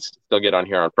Fridays, still get on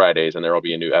here on Fridays, and there will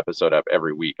be a new episode up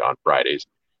every week on Fridays.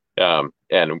 And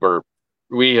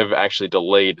we have actually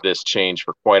delayed this change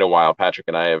for quite a while. Patrick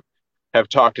and I have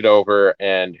talked it over,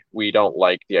 and we don't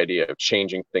like the idea of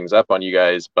changing things up on you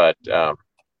guys, but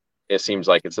it seems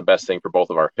like it's the best thing for both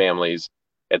of our families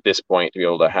at this point to be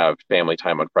able to have family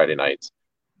time on Friday nights,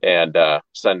 and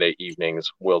Sunday evenings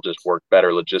will just work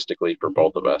better logistically for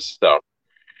both of us. So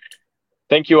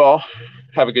thank you all.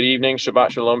 Have a good evening.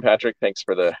 Shabbat shalom, Patrick. Thanks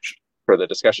for the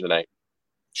discussion tonight.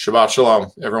 Shabbat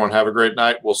shalom. Everyone have a great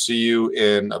night. We'll see you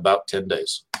in about 10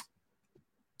 days.